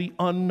handled the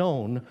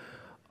unknown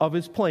of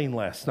his plane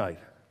last night.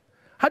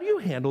 How do you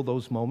handle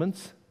those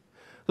moments?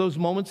 Those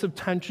moments of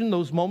tension,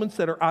 those moments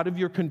that are out of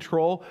your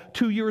control,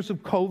 2 years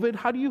of COVID,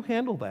 how do you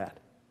handle that?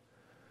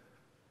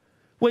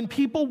 When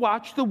people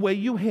watch the way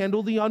you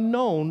handle the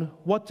unknown,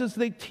 what does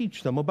they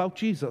teach them about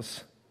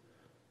Jesus?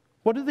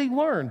 What do they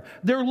learn?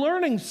 They're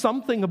learning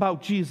something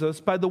about Jesus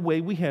by the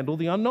way we handle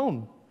the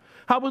unknown.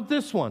 How about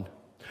this one?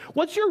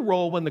 What's your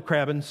role when the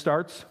crabbing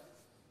starts?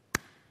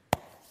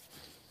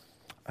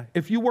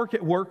 If you work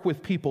at work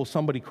with people,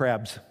 somebody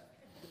crabs.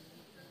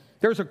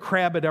 There's a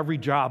crab at every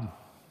job.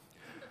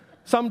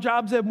 Some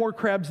jobs have more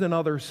crabs than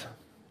others.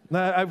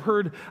 I've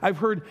heard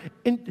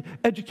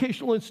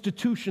educational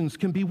institutions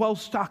can be well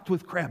stocked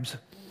with crabs.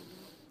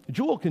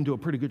 Jewel can do a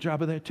pretty good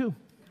job of that too.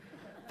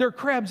 There are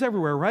crabs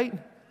everywhere, right?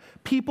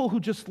 People who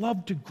just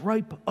love to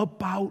gripe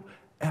about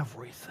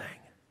everything.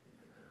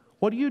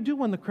 What do you do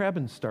when the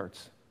crabbing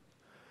starts?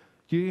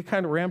 Do you get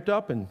kind of ramped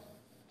up and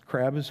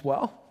crab as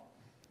well?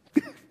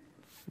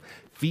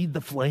 Feed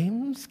the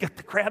flames? Get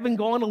the crabbing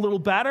going a little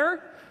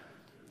better?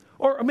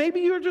 Or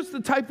maybe you're just the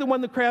type that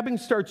when the crabbing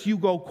starts, you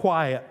go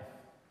quiet.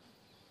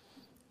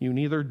 You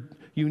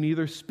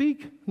neither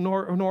speak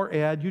nor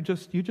add. You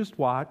just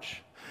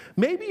watch.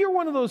 Maybe you're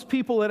one of those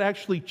people that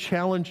actually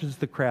challenges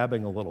the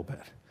crabbing a little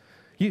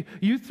bit.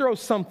 You throw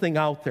something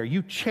out there.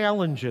 You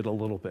challenge it a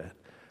little bit.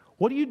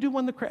 What do you do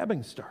when the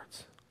crabbing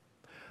starts?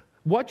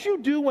 What you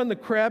do when the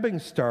crabbing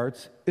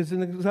starts is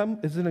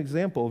an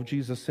example of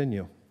Jesus in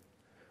you.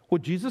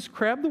 Would Jesus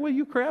crab the way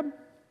you crab?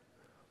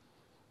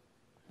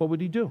 What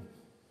would he do?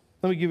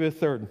 Let me give you a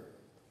third.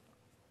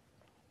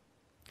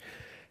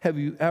 Have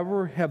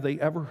they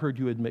ever heard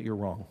you admit you're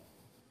wrong?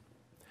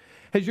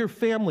 Has your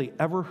family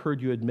ever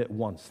heard you admit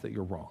once that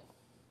you're wrong?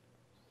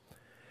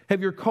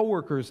 Have your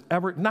coworkers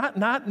ever,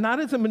 not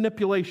as a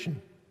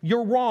manipulation,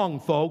 you're wrong,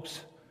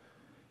 folks.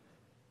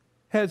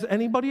 Has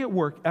anybody at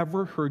work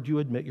ever heard you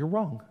admit you're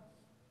wrong?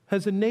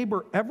 Has a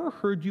neighbor ever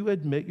heard you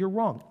admit you're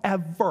wrong?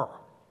 Ever.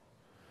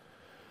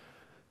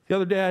 The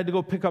other day I had to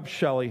go pick up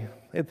Shelly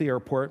at the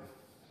airport.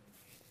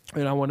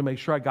 And I want to make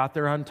sure I got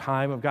there on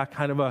time. I've got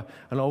kind of an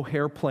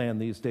O'Hare plan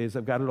these days.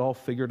 I've got it all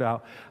figured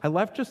out. I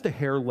left just a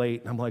hair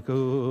late, and I'm like,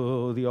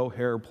 oh, the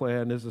O'Hare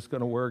plan. Is this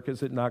going to work?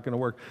 Is it not going to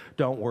work?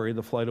 Don't worry,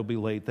 the flight will be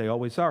late. They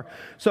always are.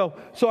 So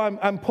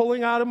I'm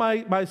pulling out of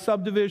my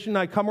subdivision.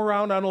 I come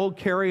around on Old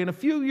Carey, and a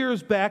few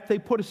years back, they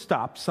put a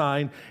stop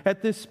sign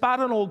at this spot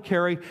on Old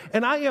Carey,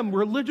 and I am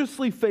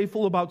religiously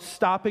faithful about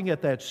stopping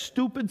at that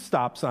stupid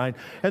stop sign.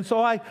 And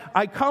so I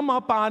come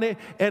up on it,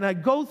 and I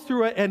go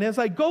through it, and as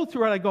I go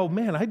through it, I go,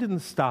 man, I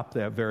didn't stop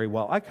that very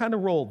well. I kind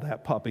of rolled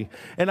that puppy.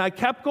 And I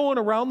kept going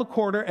around the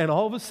corner, and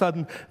all of a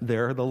sudden,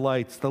 there are the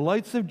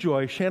lights of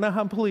joy.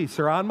 Shanahan police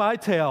are on my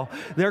tail.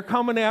 They're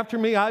coming after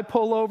me. I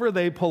pull over,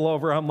 they pull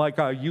over. I'm like,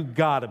 oh, you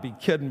gotta be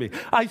kidding me.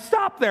 I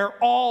stop there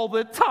all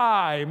the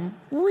time.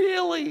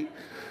 Really?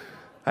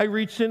 I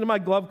reached into my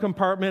glove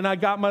compartment. I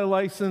got my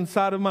license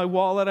out of my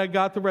wallet. I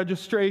got the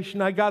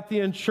registration. I got the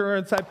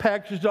insurance. I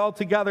packaged it all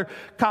together.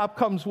 Cop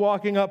comes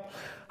walking up.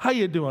 How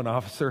you doing,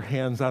 officer?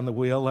 Hands on the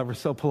wheel, ever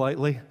so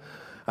politely.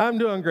 I'm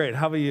doing great.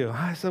 How about you?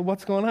 I said,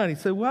 what's going on? He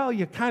said, well,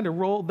 you kind of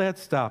rolled that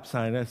stop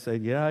sign. I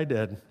said, yeah, I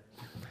did.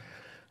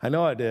 I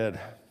know I did.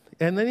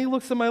 And then he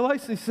looks at my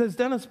license. He says,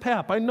 Dennis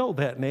Papp, I know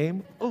that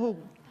name. Oh,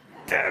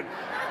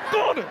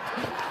 got it.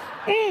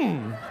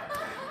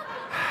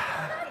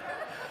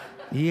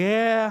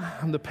 Yeah,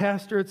 I'm the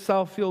pastor at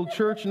Southfield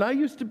Church, and I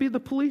used to be the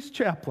police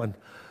chaplain.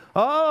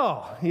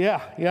 Oh,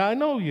 yeah, I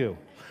know you.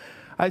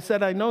 I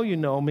said, I know you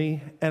know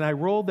me, and I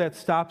rolled that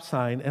stop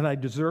sign, and I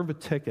deserve a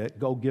ticket.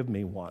 Go give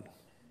me one.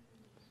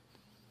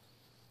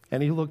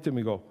 And he looked at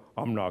me and go,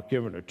 I'm not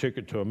giving a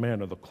ticket to a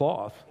man of the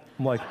cloth.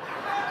 I'm like,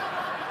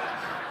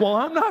 well,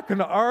 I'm not going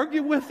to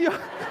argue with you.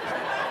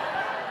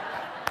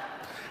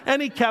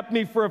 And he kept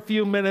me for a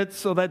few minutes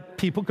so that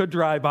people could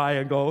drive by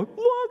and go,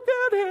 look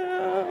at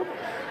him.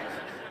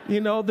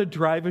 You know, the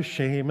drive of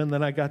shame, and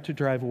then I got to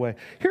drive away.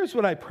 Here's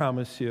what I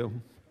promise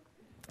you.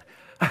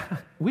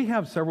 We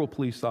have several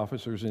police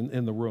officers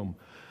in the room.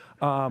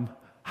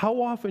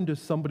 How often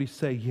does somebody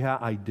say, yeah,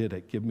 I did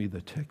it, give me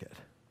the ticket?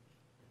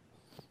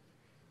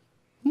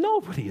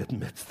 Nobody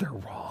admits they're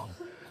wrong.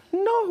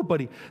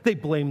 Nobody. They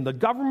blame the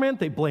government,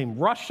 they blame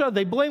Russia,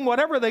 they blame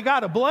whatever they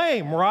got to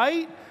blame,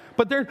 right?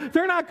 But they're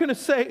not going to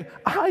say,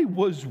 I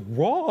was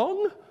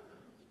wrong.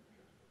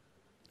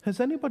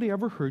 Has anybody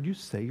ever heard you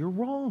say you're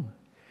wrong?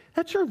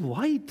 That's your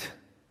light.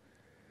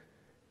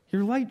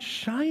 Your light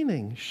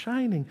shining.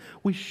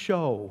 We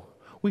show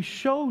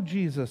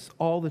Jesus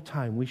all the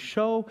time. We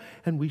show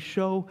and we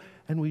show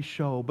and we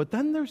show. But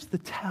then there's the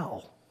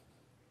tell.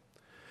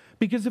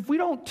 Because if we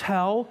don't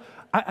tell,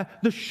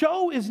 the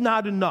show is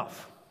not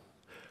enough.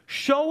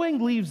 Showing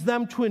leaves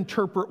them to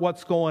interpret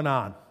what's going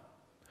on.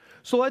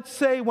 So let's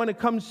say when it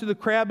comes to the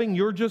crabbing,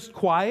 you're just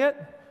quiet.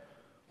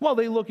 Well,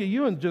 they look at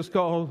you and just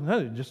go,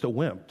 hey, just a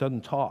wimp,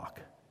 doesn't talk.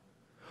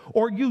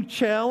 Or you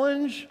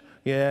challenge.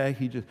 Yeah,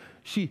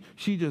 she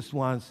just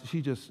wants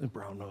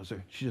brown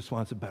noser. She just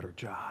wants a better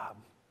job.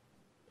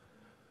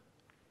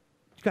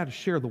 You got to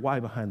share the why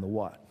behind the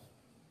what.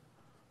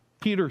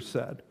 Peter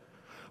said,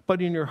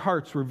 but in your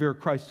hearts revere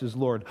Christ as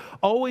Lord.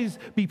 Always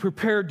be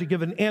prepared to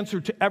give an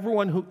answer to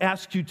everyone who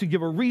asks you to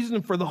give a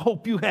reason for the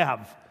hope you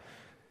have.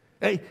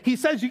 He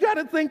says you got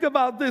to think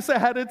about this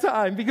ahead of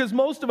time, because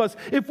most of us,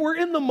 if we're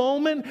in the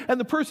moment and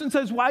the person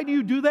says, why do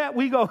you do that?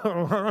 We go,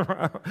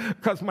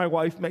 because my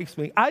wife makes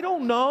me. I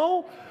don't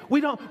know. We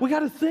got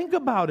to think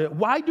about it.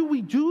 Why do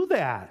we do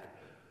that?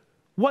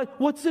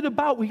 What's it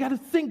about? We got to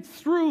think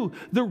through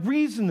the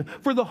reason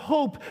for the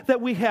hope that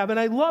we have. And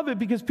I love it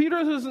because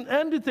Peter doesn't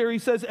end it there. He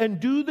says, and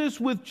do this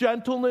with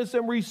gentleness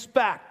and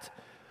respect.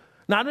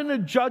 Not in a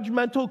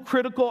judgmental,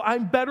 critical,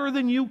 I'm better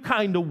than you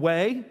kind of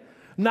way.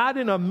 Not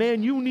in a,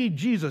 man, you need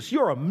Jesus,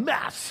 you're a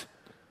mess.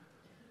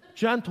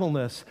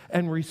 Gentleness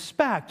and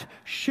respect,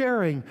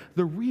 sharing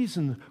the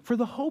reason for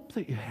the hope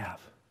that you have.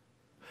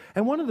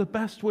 And one of the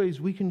best ways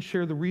we can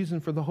share the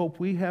reason for the hope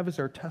we have is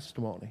our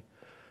testimony.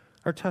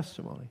 Our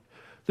testimony.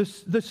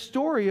 The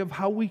story of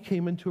how we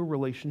came into a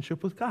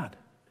relationship with God.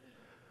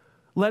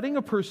 Letting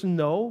a person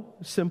know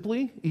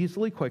simply,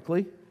 easily,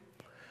 quickly,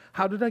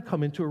 how did I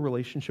come into a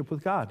relationship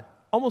with God?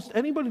 Almost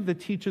anybody that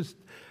teaches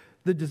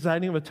the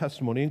designing of a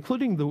testimony,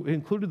 including the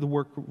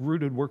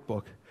Rooted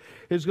workbook,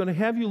 is going to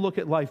have you look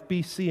at life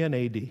BC and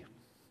AD.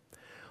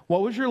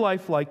 What was your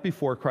life like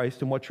before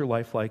Christ, and what's your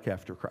life like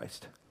after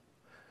Christ?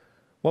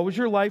 What was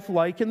your life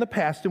like in the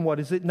past, and what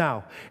is it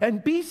now?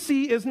 And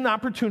BC is an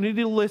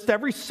opportunity to list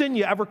every sin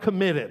you ever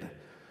committed.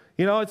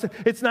 You know,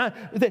 it's not,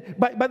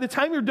 by the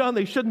time you're done,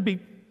 they shouldn't be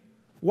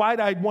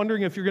wide-eyed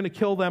wondering if you're going to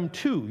kill them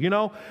too, you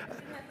know?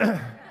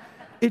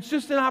 It's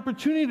just an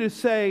opportunity to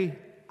say,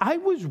 I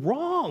was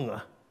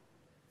wrong.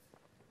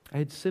 I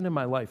had sin in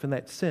my life, and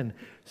that sin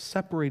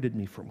separated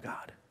me from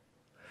God.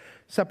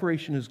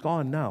 Separation is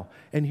gone now,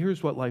 and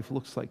here's what life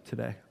looks like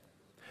today.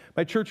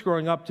 My church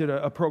growing up did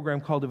a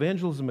program called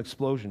Evangelism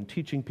Explosion,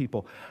 teaching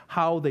people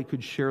how they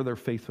could share their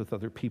faith with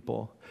other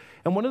people.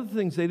 And one of the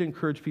things they'd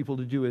encourage people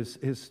to do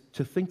is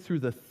to think through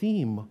the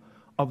theme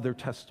of their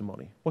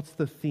testimony. What's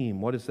the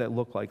theme? What does that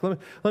look like? Let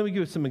me give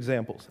you some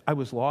examples. I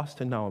was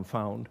lost and now I'm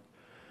found.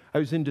 I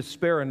was in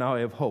despair and now I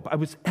have hope. I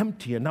was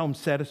empty and now I'm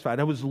satisfied.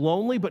 I was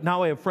lonely, but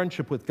now I have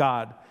friendship with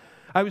God.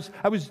 I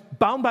was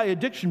bound by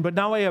addiction, but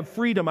now I have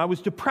freedom. I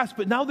was depressed,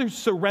 but now there's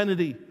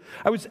serenity.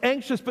 I was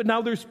anxious, but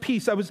now there's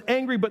peace. I was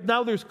angry, but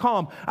now there's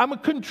calm. I'm a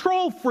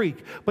control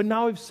freak, but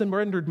now I've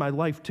surrendered my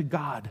life to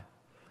God.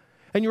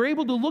 And you're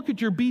able to look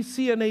at your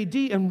BC and AD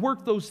and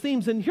work those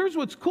themes. And here's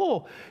what's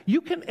cool. You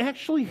can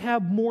actually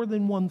have more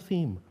than one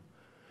theme.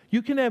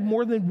 You can have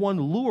more than one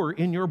lure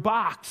in your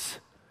box.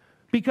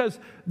 Because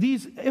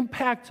these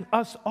impact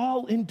us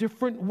all in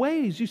different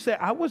ways. You say,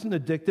 I wasn't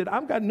addicted.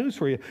 I've got news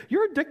for you.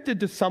 You're addicted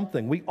to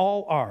something. We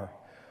all are.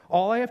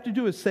 All I have to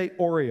do is say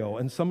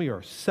Oreo, and some of you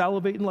are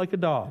salivating like a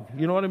dog.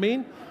 You know what I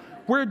mean?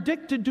 We're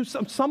addicted to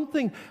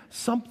something.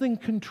 Something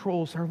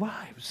controls our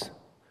lives.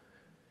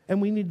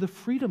 And we need the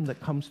freedom that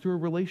comes through a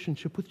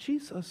relationship with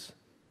Jesus.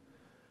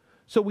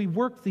 So we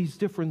work these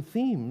different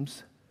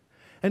themes.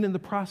 And in the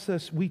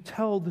process, we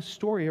tell the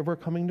story of our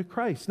coming to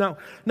Christ. Now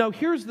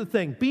here's the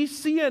thing.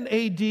 BC and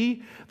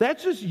AD,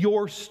 that's just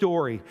your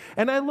story.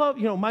 And I love,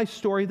 my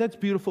story, that's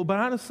beautiful. But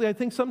honestly, I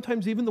think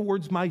sometimes even the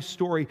words my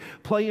story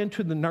play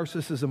into the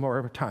narcissism of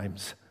our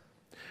times.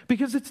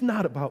 Because it's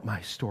not about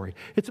my story.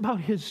 It's about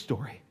his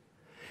story.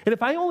 And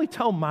if I only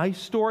tell my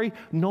story,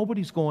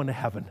 nobody's going to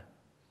heaven.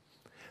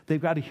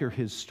 They've got to hear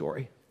his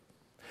story.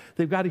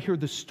 They've got to hear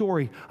the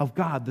story of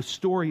God, the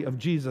story of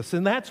Jesus.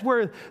 And that's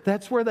where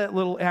that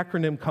little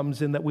acronym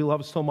comes in that we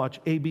love so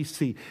much,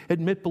 ABC,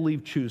 admit,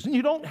 believe, choose. And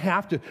you don't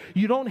have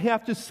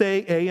to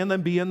say A and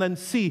then B and then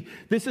C.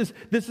 This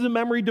is a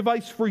memory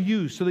device for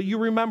you so that you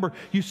remember.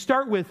 You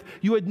start with,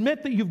 you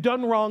admit that you've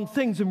done wrong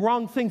things and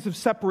wrong things have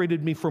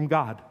separated me from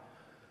God.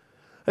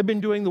 I've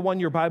been doing the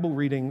one-year Bible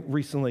reading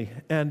recently,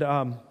 and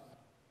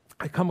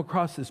I come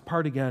across this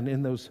part again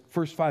in those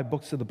first 5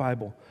 books of the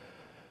Bible,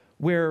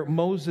 where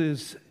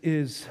Moses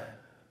is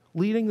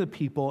leading the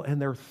people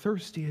and they're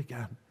thirsty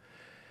again.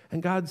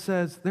 And God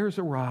says, there's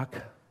a rock.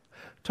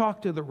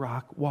 Talk to the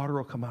rock. Water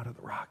will come out of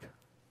the rock.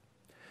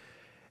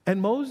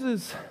 And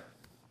Moses,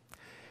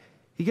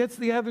 he gets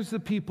the others, the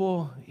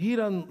people. He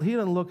doesn't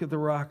look at the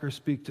rock or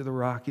speak to the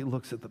rock. He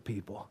looks at the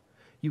people.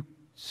 You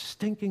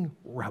stinking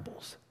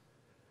rebels.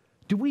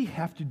 Do we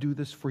have to do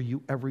this for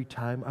you every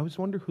time? I always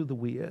wonder who the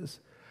we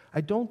is.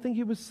 I don't think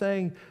he was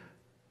saying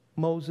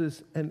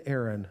Moses and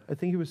Aaron. I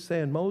think he was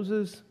saying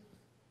Moses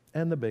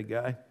and the big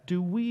guy. Do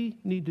we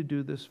need to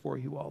do this for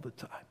you all the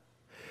time?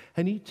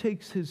 And he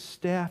takes his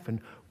staff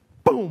and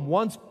boom,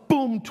 once,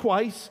 boom,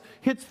 twice,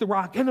 hits the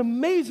rock, and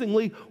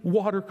amazingly,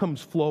 water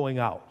comes flowing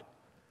out.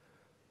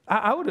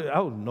 I would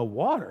know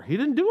water. He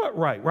didn't do it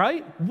right?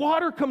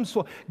 Water comes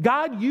flowing.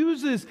 God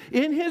uses,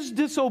 in his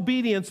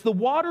disobedience, the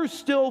water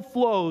still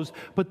flows,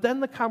 but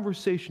then the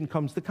conversation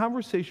comes. The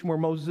conversation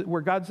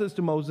where God says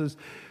to Moses,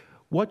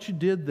 what you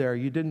did there,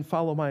 you didn't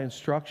follow my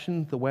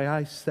instruction the way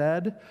I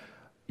said,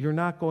 you're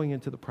not going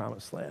into the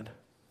promised land.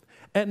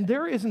 And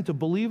there isn't a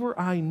believer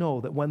I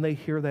know that when they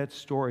hear that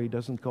story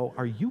doesn't go,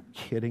 are you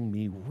kidding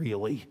me,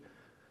 really?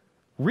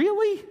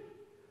 Really?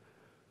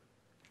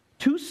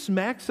 2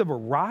 smacks of a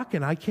rock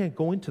and I can't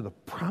go into the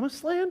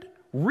promised land?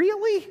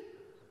 Really?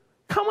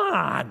 Come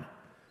on.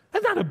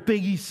 That's not a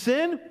biggie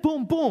sin.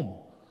 Boom, boom.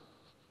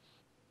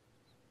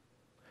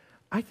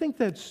 I think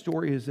that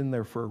story is in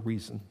there for a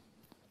reason.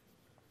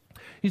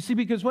 You see,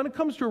 because when it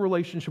comes to a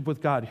relationship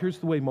with God, here's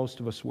the way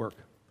most of us work.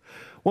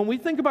 When we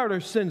think about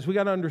our sins, we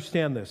got to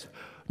understand this.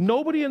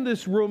 Nobody in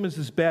this room is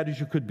as bad as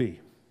you could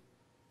be.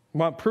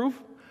 Want proof?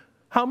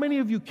 How many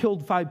of you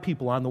killed 5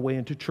 people on the way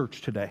into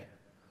church today?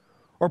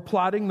 Or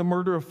plotting the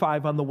murder of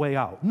 5 on the way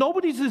out?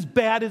 Nobody's as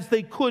bad as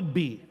they could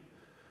be.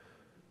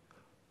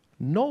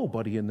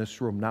 Nobody in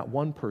this room, not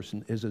one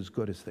person, is as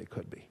good as they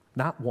could be.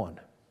 Not one.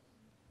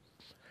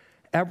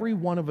 Every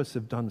one of us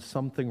have done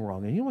something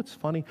wrong. And you know what's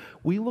funny?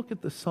 We look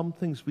at some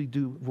things we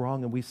do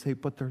wrong and we say,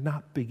 but they're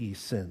not biggie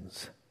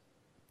sins.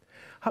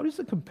 How does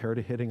it compare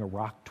to hitting a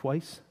rock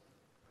twice?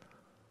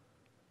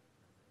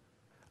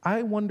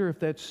 I wonder if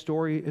that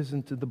story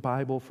isn't in the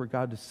Bible for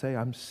God to say,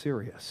 I'm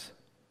serious.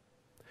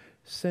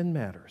 Sin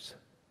matters.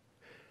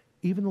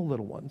 Even the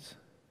little ones.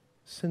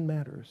 Sin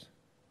matters.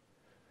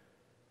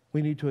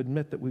 We need to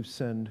admit that we've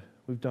sinned.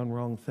 We've done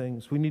wrong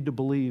things. We need to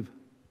believe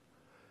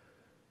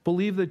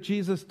that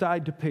Jesus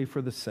died to pay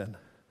for the sin.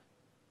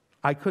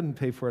 I couldn't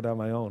pay for it on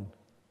my own.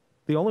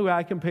 The only way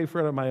I can pay for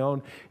it on my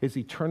own is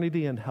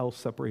eternity in hell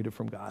separated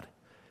from God.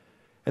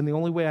 And the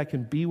only way I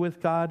can be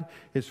with God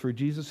is for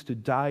Jesus to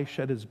die,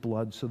 shed his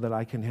blood, so that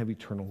I can have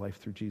eternal life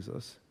through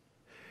Jesus.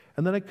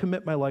 And then I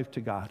commit my life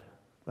to God.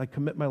 I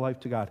commit my life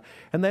to God.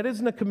 And that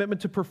isn't a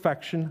commitment to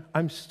perfection.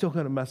 I'm still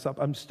going to mess up.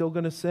 I'm still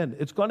going to sin.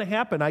 It's going to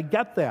happen. I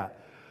get that.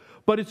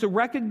 But it's a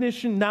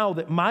recognition now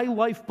that my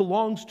life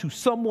belongs to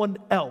someone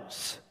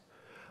else.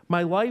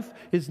 My life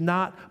is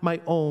not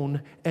my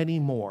own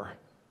anymore.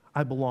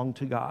 I belong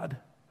to God.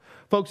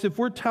 Folks, if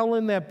we're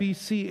telling that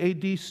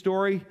BC AD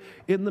story,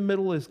 in the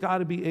middle has got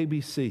to be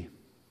ABC.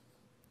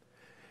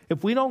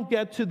 If we don't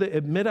get to the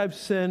admit I've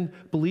sinned,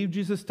 believe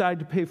Jesus died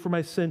to pay for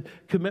my sin,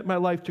 commit my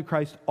life to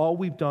Christ, all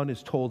we've done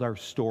is told our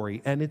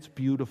story, and it's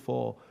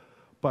beautiful,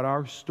 but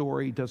our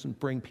story doesn't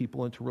bring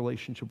people into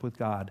relationship with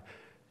God.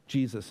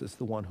 Jesus is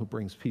the one who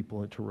brings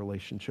people into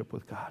relationship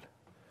with God.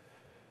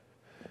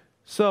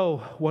 So,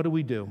 what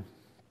do?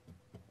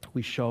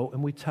 We show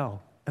and we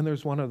tell. And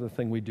there's one other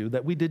thing we do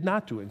that we did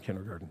not do in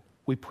kindergarten.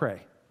 We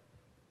pray.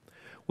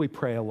 We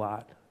pray a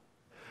lot.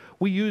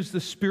 We use the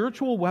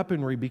spiritual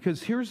weaponry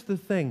because here's the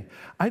thing.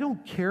 I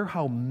don't care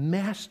how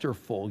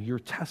masterful your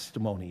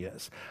testimony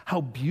is,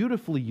 how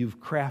beautifully you've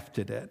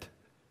crafted it.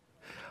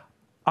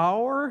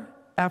 Our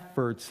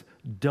efforts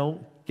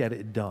don't get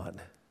it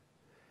done.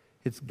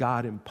 It's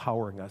God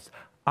empowering us.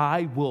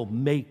 I will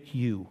make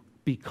you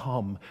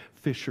become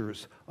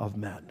fishers of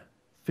men,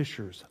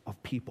 fishers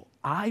of people.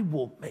 I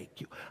will make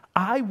you.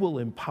 I will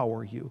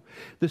empower you.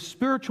 The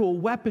spiritual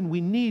weapon we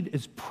need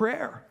is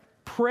prayer,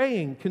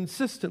 praying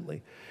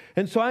consistently.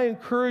 And so I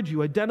encourage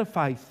you,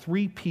 identify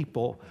three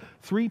people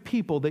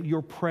that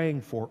you're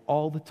praying for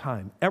all the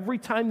time. Every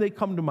time they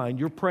come to mind,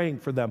 you're praying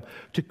for them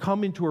to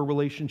come into a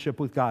relationship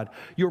with God.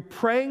 You're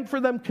praying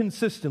for them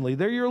consistently.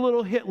 They're your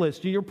little hit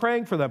list, and you're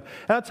praying for them.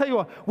 And I'll tell you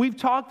what, we've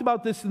talked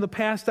about this in the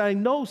past. I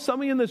know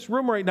some of you in this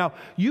room right now,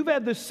 you've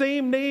had the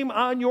same name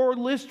on your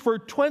list for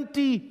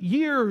 20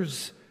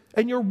 years,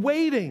 and you're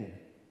waiting.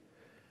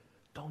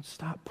 Don't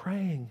stop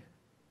praying.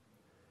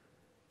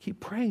 Keep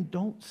praying.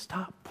 Don't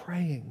stop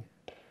praying.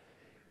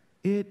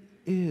 It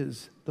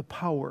is the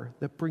power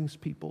that brings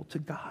people to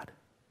God.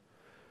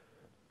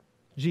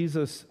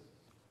 Jesus,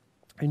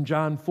 in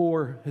John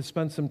 4, has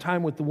spent some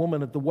time with the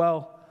woman at the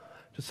well.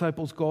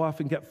 Disciples go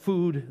off and get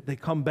food. They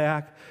come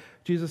back.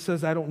 Jesus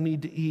says, I don't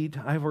need to eat.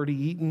 I've already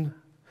eaten.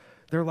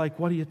 They're like,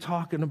 what are you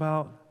talking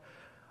about?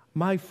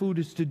 My food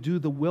is to do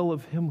the will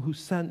of him who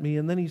sent me.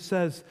 And then he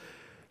says,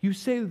 you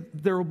say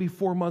there will be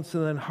 4 months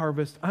and then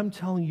harvest. I'm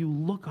telling you,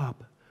 look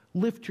up.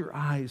 Lift your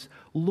eyes,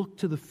 look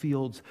to the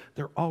fields.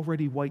 They're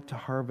already white to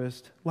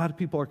harvest. A lot of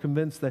people are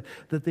convinced that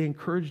they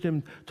encouraged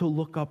him to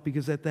look up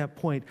because at that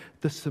point,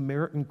 the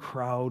Samaritan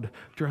crowd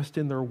dressed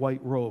in their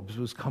white robes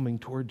was coming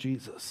toward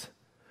Jesus.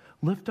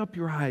 Lift up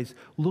your eyes,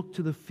 look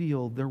to the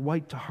field. They're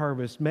white to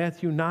harvest.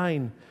 Matthew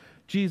 9,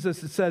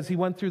 Jesus, it says, he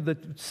went through the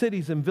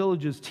cities and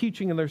villages,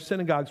 teaching in their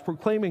synagogues,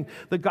 proclaiming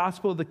the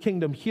gospel of the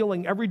kingdom,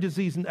 healing every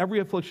disease and every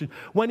affliction.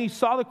 When he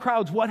saw the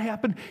crowds, what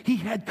happened? He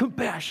had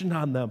compassion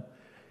on them.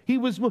 He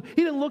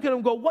didn't look at them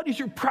and go, what is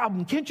your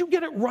problem? Can't you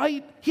get it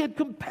right? He had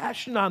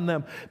compassion on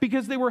them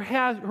because they were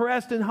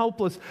harassed and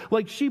helpless,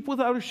 like sheep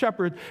without a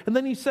shepherd. And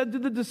then he said to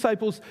the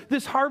disciples,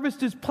 this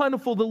harvest is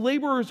plentiful, the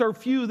laborers are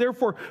few.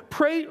 Therefore,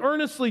 pray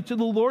earnestly to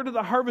the Lord of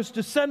the harvest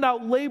to send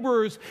out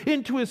laborers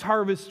into his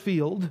harvest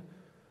field. You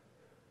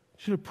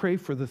should have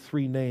prayed for the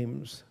three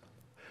names.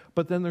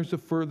 But then there's a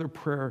further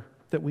prayer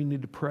that we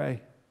need to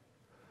pray.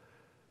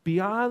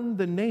 Beyond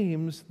the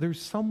names,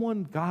 there's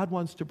someone God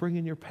wants to bring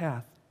in your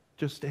path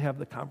just to have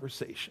the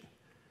conversation.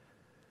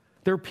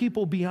 There are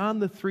people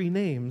beyond the three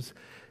names.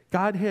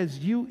 God has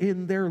you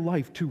in their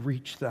life to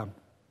reach them.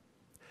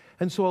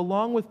 And so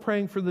along with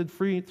praying for the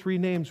three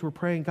names, we're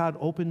praying, God,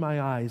 open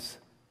my eyes.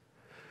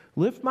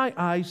 Lift my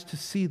eyes to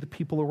see the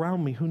people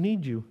around me who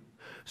need you.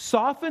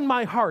 Soften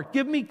my heart.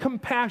 Give me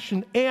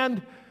compassion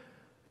and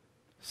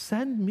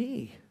send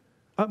me.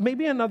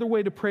 Maybe another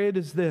way to pray it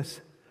is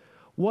this.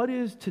 What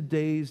is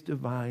today's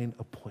divine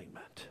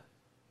appointment?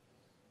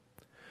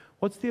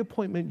 What's the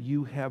appointment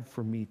you have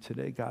for me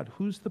today, God?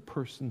 Who's the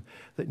person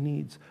that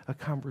needs a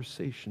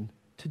conversation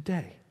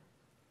today?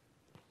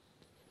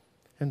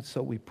 And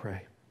so we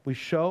pray. We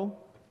show,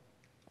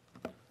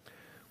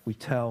 we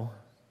tell,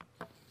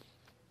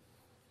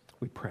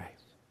 we pray.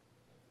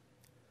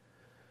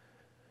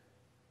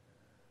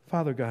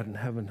 Father God in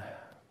heaven,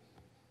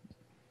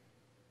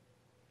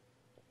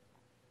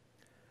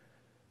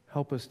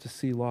 help us to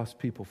see lost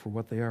people for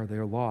what they are. They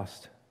are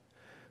lost.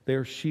 They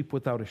are sheep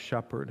without a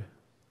shepherd.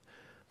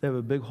 They have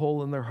a big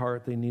hole in their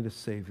heart. They need a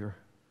Savior.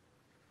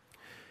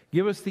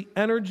 Give us the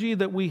energy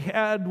that we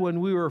had when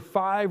we were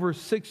 5 or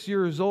 6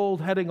 years old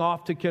heading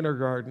off to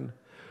kindergarten,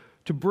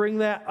 to bring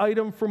that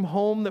item from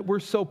home that we're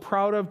so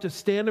proud of, to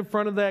stand in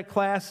front of that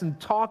class and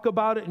talk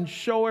about it and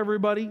show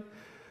everybody.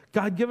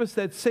 God, give us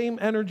that same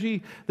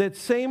energy, that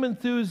same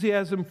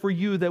enthusiasm for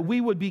you, that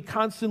we would be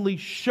constantly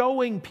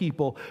showing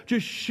people,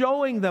 just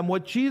showing them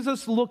what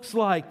Jesus looks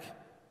like.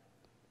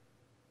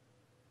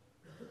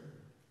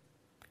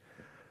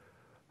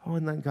 Oh,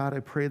 and then, God,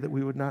 I pray that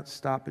we would not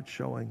stop at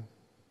showing.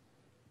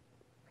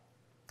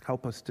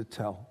 Help us to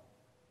tell.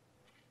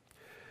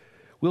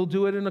 We'll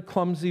do it in a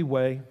clumsy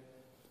way.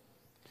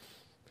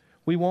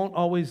 We won't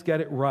always get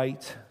it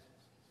right.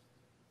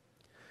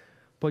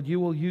 But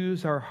you will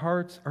use our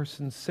hearts, our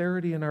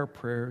sincerity, and our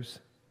prayers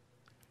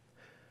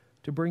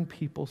to bring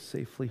people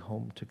safely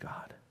home to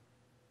God.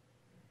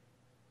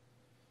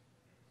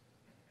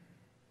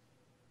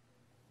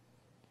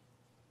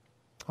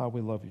 Oh, we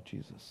love you,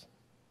 Jesus.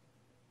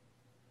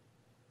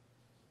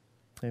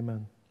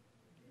 Amen.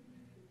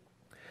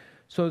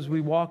 So as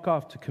we walk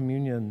off to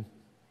communion,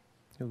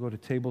 you'll go to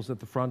tables at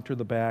the front or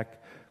the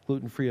back.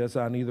 Gluten-free is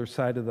on either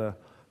side of the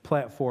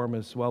platform,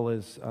 as well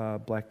as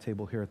black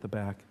table here at the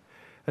back.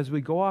 As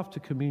we go off to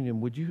communion,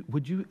 would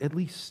you at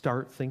least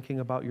start thinking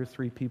about your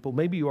three people?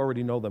 Maybe you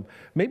already know them.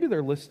 Maybe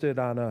they're listed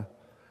on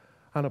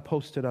a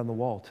post-it on the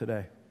wall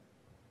today.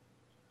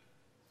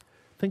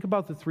 Think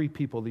about the three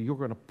people that you're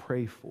going to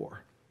pray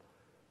for.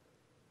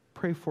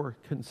 Pray for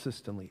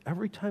consistently.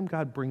 Every time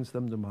God brings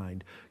them to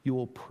mind, you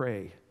will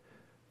pray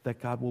that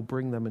God will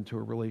bring them into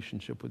a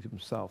relationship with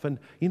himself. And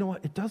you know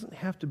what? It doesn't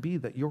have to be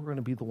that you're going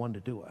to be the one to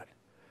do it.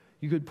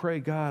 You could pray,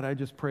 God, I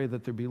just pray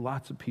that there be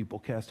lots of people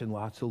casting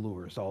lots of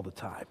lures all the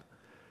time.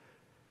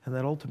 And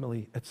that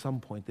ultimately, at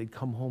some point, they'd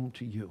come home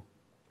to you.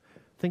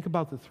 Think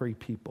about the three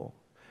people.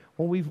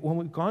 When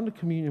we've gone to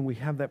communion, we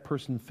have that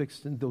person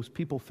fixed, in those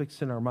people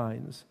fixed in our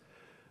minds.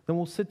 Then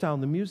we'll sit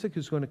down. The music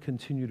is going to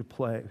continue to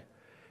play.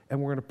 And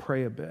we're going to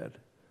pray a bit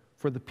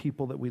for the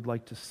people that we'd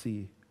like to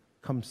see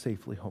come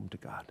safely home to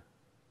God.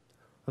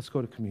 Let's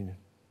go to communion.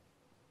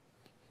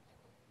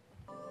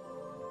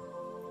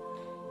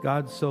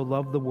 God so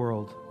loved the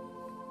world.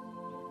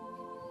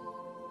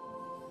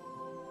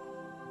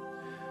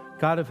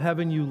 God of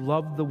heaven, you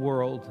loved the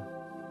world.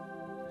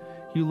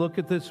 You look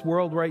at this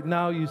world right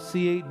now, you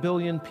see 8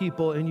 billion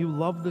people, and you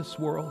love this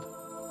world.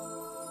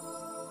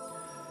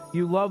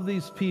 You love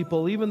these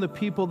people, even the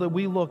people that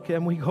we look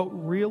and we go,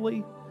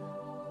 really?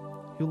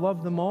 You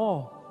love them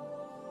all.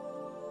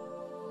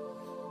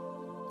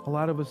 A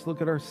lot of us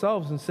look at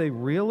ourselves and say,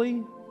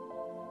 really?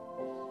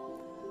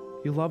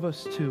 You love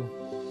us too.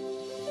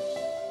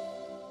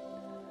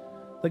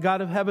 The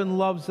God of heaven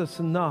loves us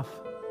enough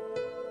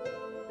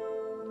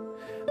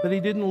that he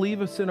didn't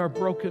leave us in our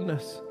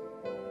brokenness.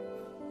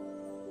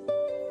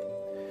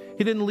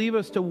 He didn't leave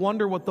us to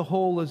wonder what the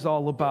whole is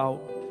all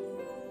about.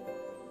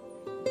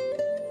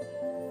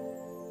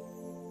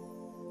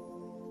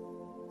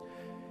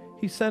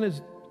 He sent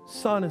his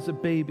son as a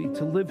baby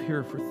to live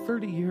here for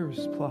 30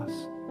 years plus.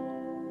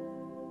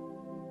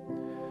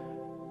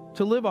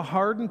 To live a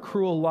hard and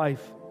cruel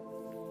life.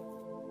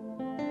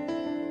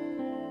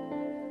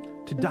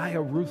 To die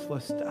a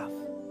ruthless death.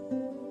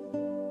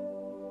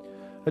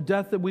 A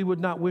death that we would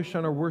not wish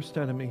on our worst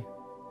enemy.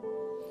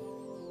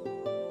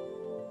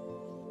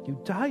 You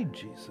died,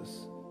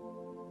 Jesus,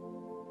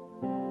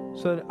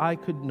 so that I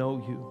could know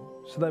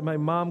you, so that my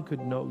mom could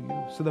know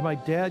you, so that my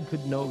dad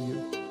could know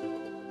you,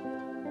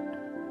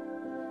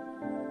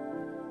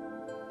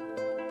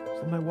 so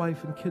that my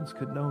wife and kids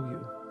could know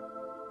you,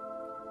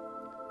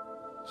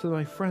 so that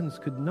my friends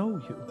could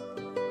know you,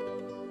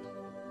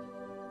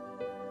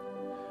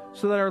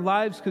 so that our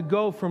lives could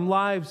go from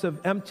lives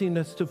of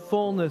emptiness to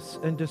fullness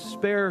and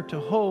despair to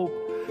hope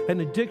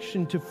and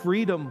addiction to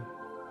freedom.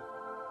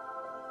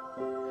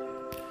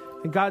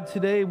 And God,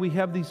 today we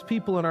have these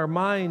people in our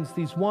minds,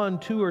 these 1,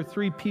 2, or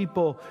 3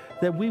 people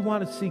that we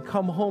want to see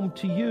come home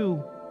to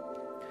you.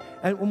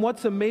 And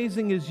what's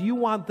amazing is you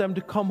want them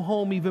to come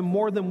home even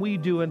more than we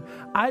do. And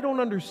I don't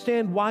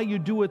understand why you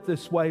do it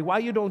this way, why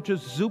you don't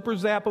just super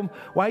zap them,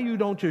 why you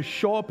don't just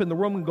show up in the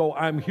room and go,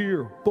 I'm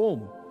here,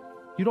 boom.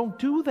 You don't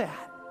do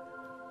that.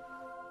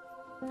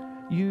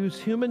 You use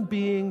human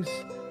beings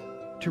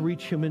to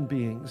reach human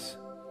beings.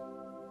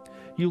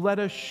 You let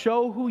us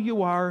show who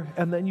you are,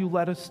 and then you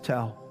let us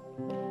tell.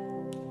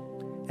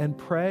 And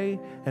pray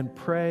and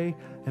pray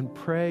and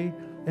pray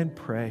and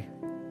pray.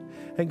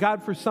 And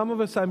God, for some of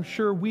us, I'm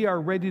sure we are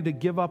ready to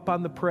give up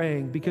on the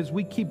praying because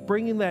we keep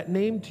bringing that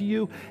name to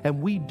you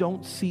and we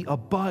don't see a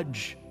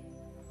budge.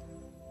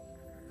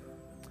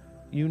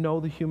 You know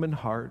the human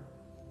heart.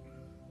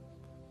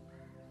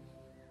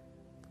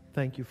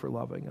 Thank you for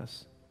loving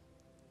us.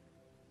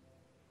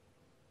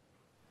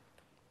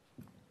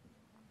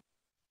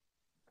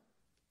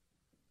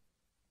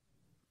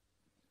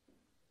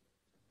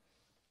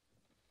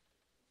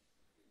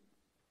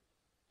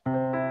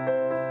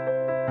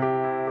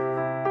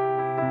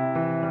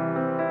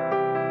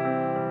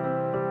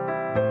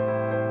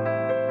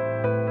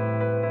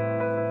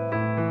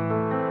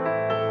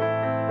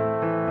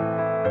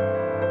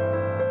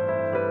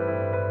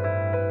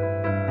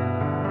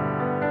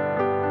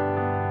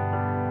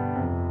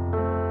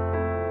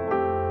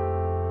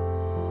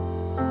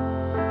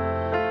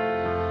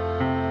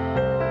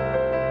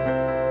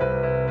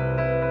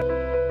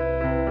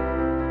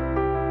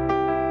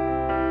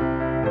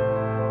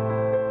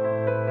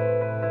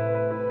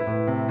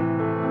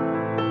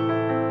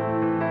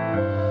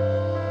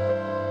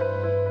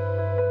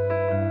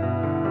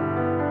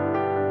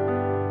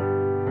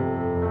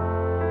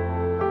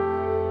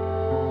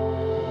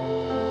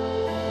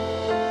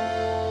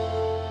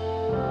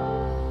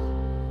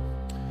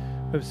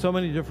 We have so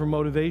many different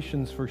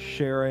motivations for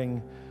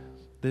sharing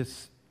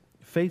this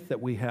faith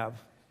that we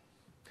have.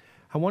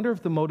 I wonder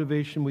if the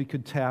motivation we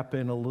could tap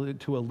in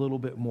to a little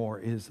bit more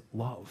is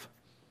love.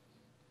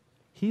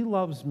 He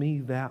loves me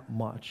that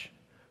much.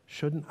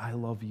 Shouldn't I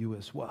love you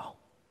as well?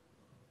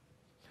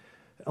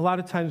 A lot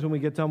of times when we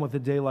get done with a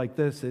day like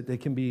this, it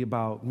can be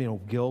about,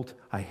 guilt.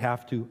 I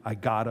have to, I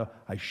gotta,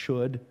 I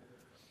should.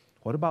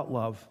 What about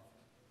love?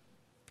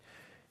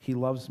 He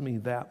loves me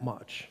that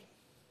much.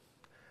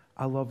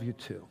 I love you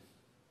too.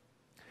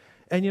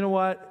 And you know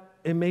what?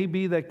 It may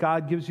be that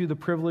God gives you the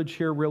privilege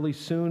here really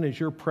soon as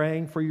you're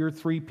praying for your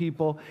 3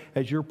 people,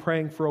 as you're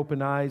praying for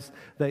Open Eyes,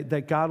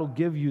 that God will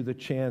give you the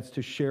chance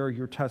to share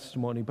your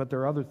testimony. But there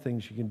are other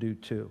things you can do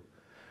too.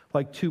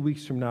 Like 2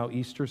 weeks from now,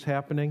 Easter's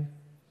happening.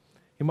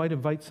 You might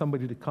invite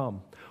somebody to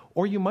come.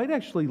 Or you might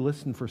actually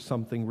listen for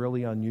something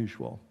really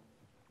unusual.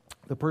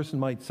 The person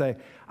might say,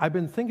 I've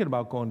been thinking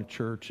about going to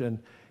church, and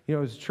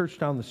there's a church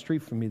down the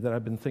street from me that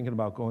I've been thinking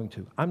about going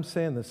to. I'm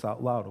saying this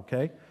out loud,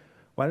 okay?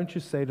 Why don't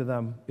you say to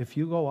them, if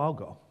you go, I'll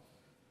go.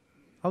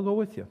 I'll go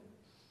with you.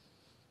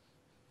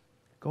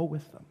 Go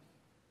with them.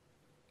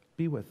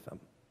 Be with them.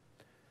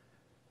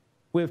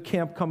 We have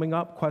camp coming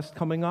up, Quest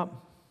coming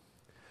up.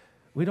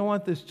 We don't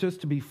want this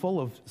just to be full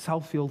of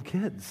Southfield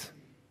kids.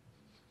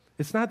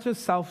 It's not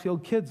just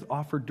Southfield kids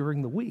offered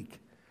during the week.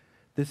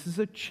 This is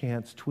a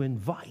chance to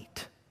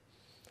invite.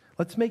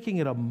 Let's make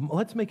it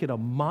a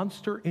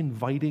monster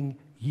inviting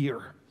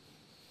year.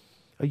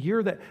 A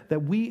year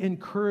that we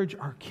encourage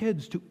our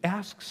kids to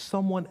ask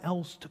someone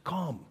else to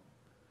come.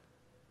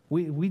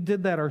 We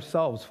did that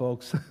ourselves,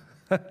 folks.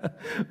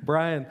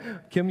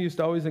 Kim used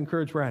to always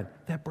encourage Brian,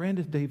 that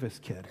Brandon Davis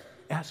kid,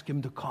 ask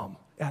him to come.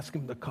 Ask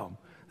him to come.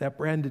 That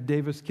Brandon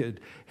Davis kid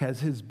has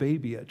his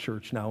baby at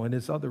church now, and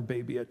his other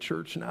baby at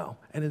church now,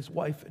 and his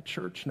wife at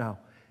church now.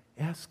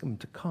 Ask him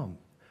to come.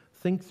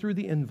 Think through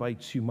the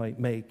invites you might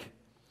make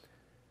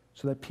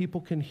so that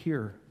people can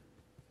hear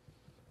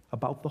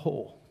about the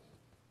whole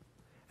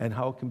and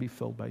how it can be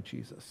filled by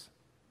Jesus.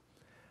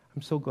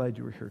 I'm so glad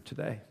you were here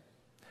today.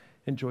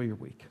 Enjoy your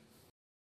week.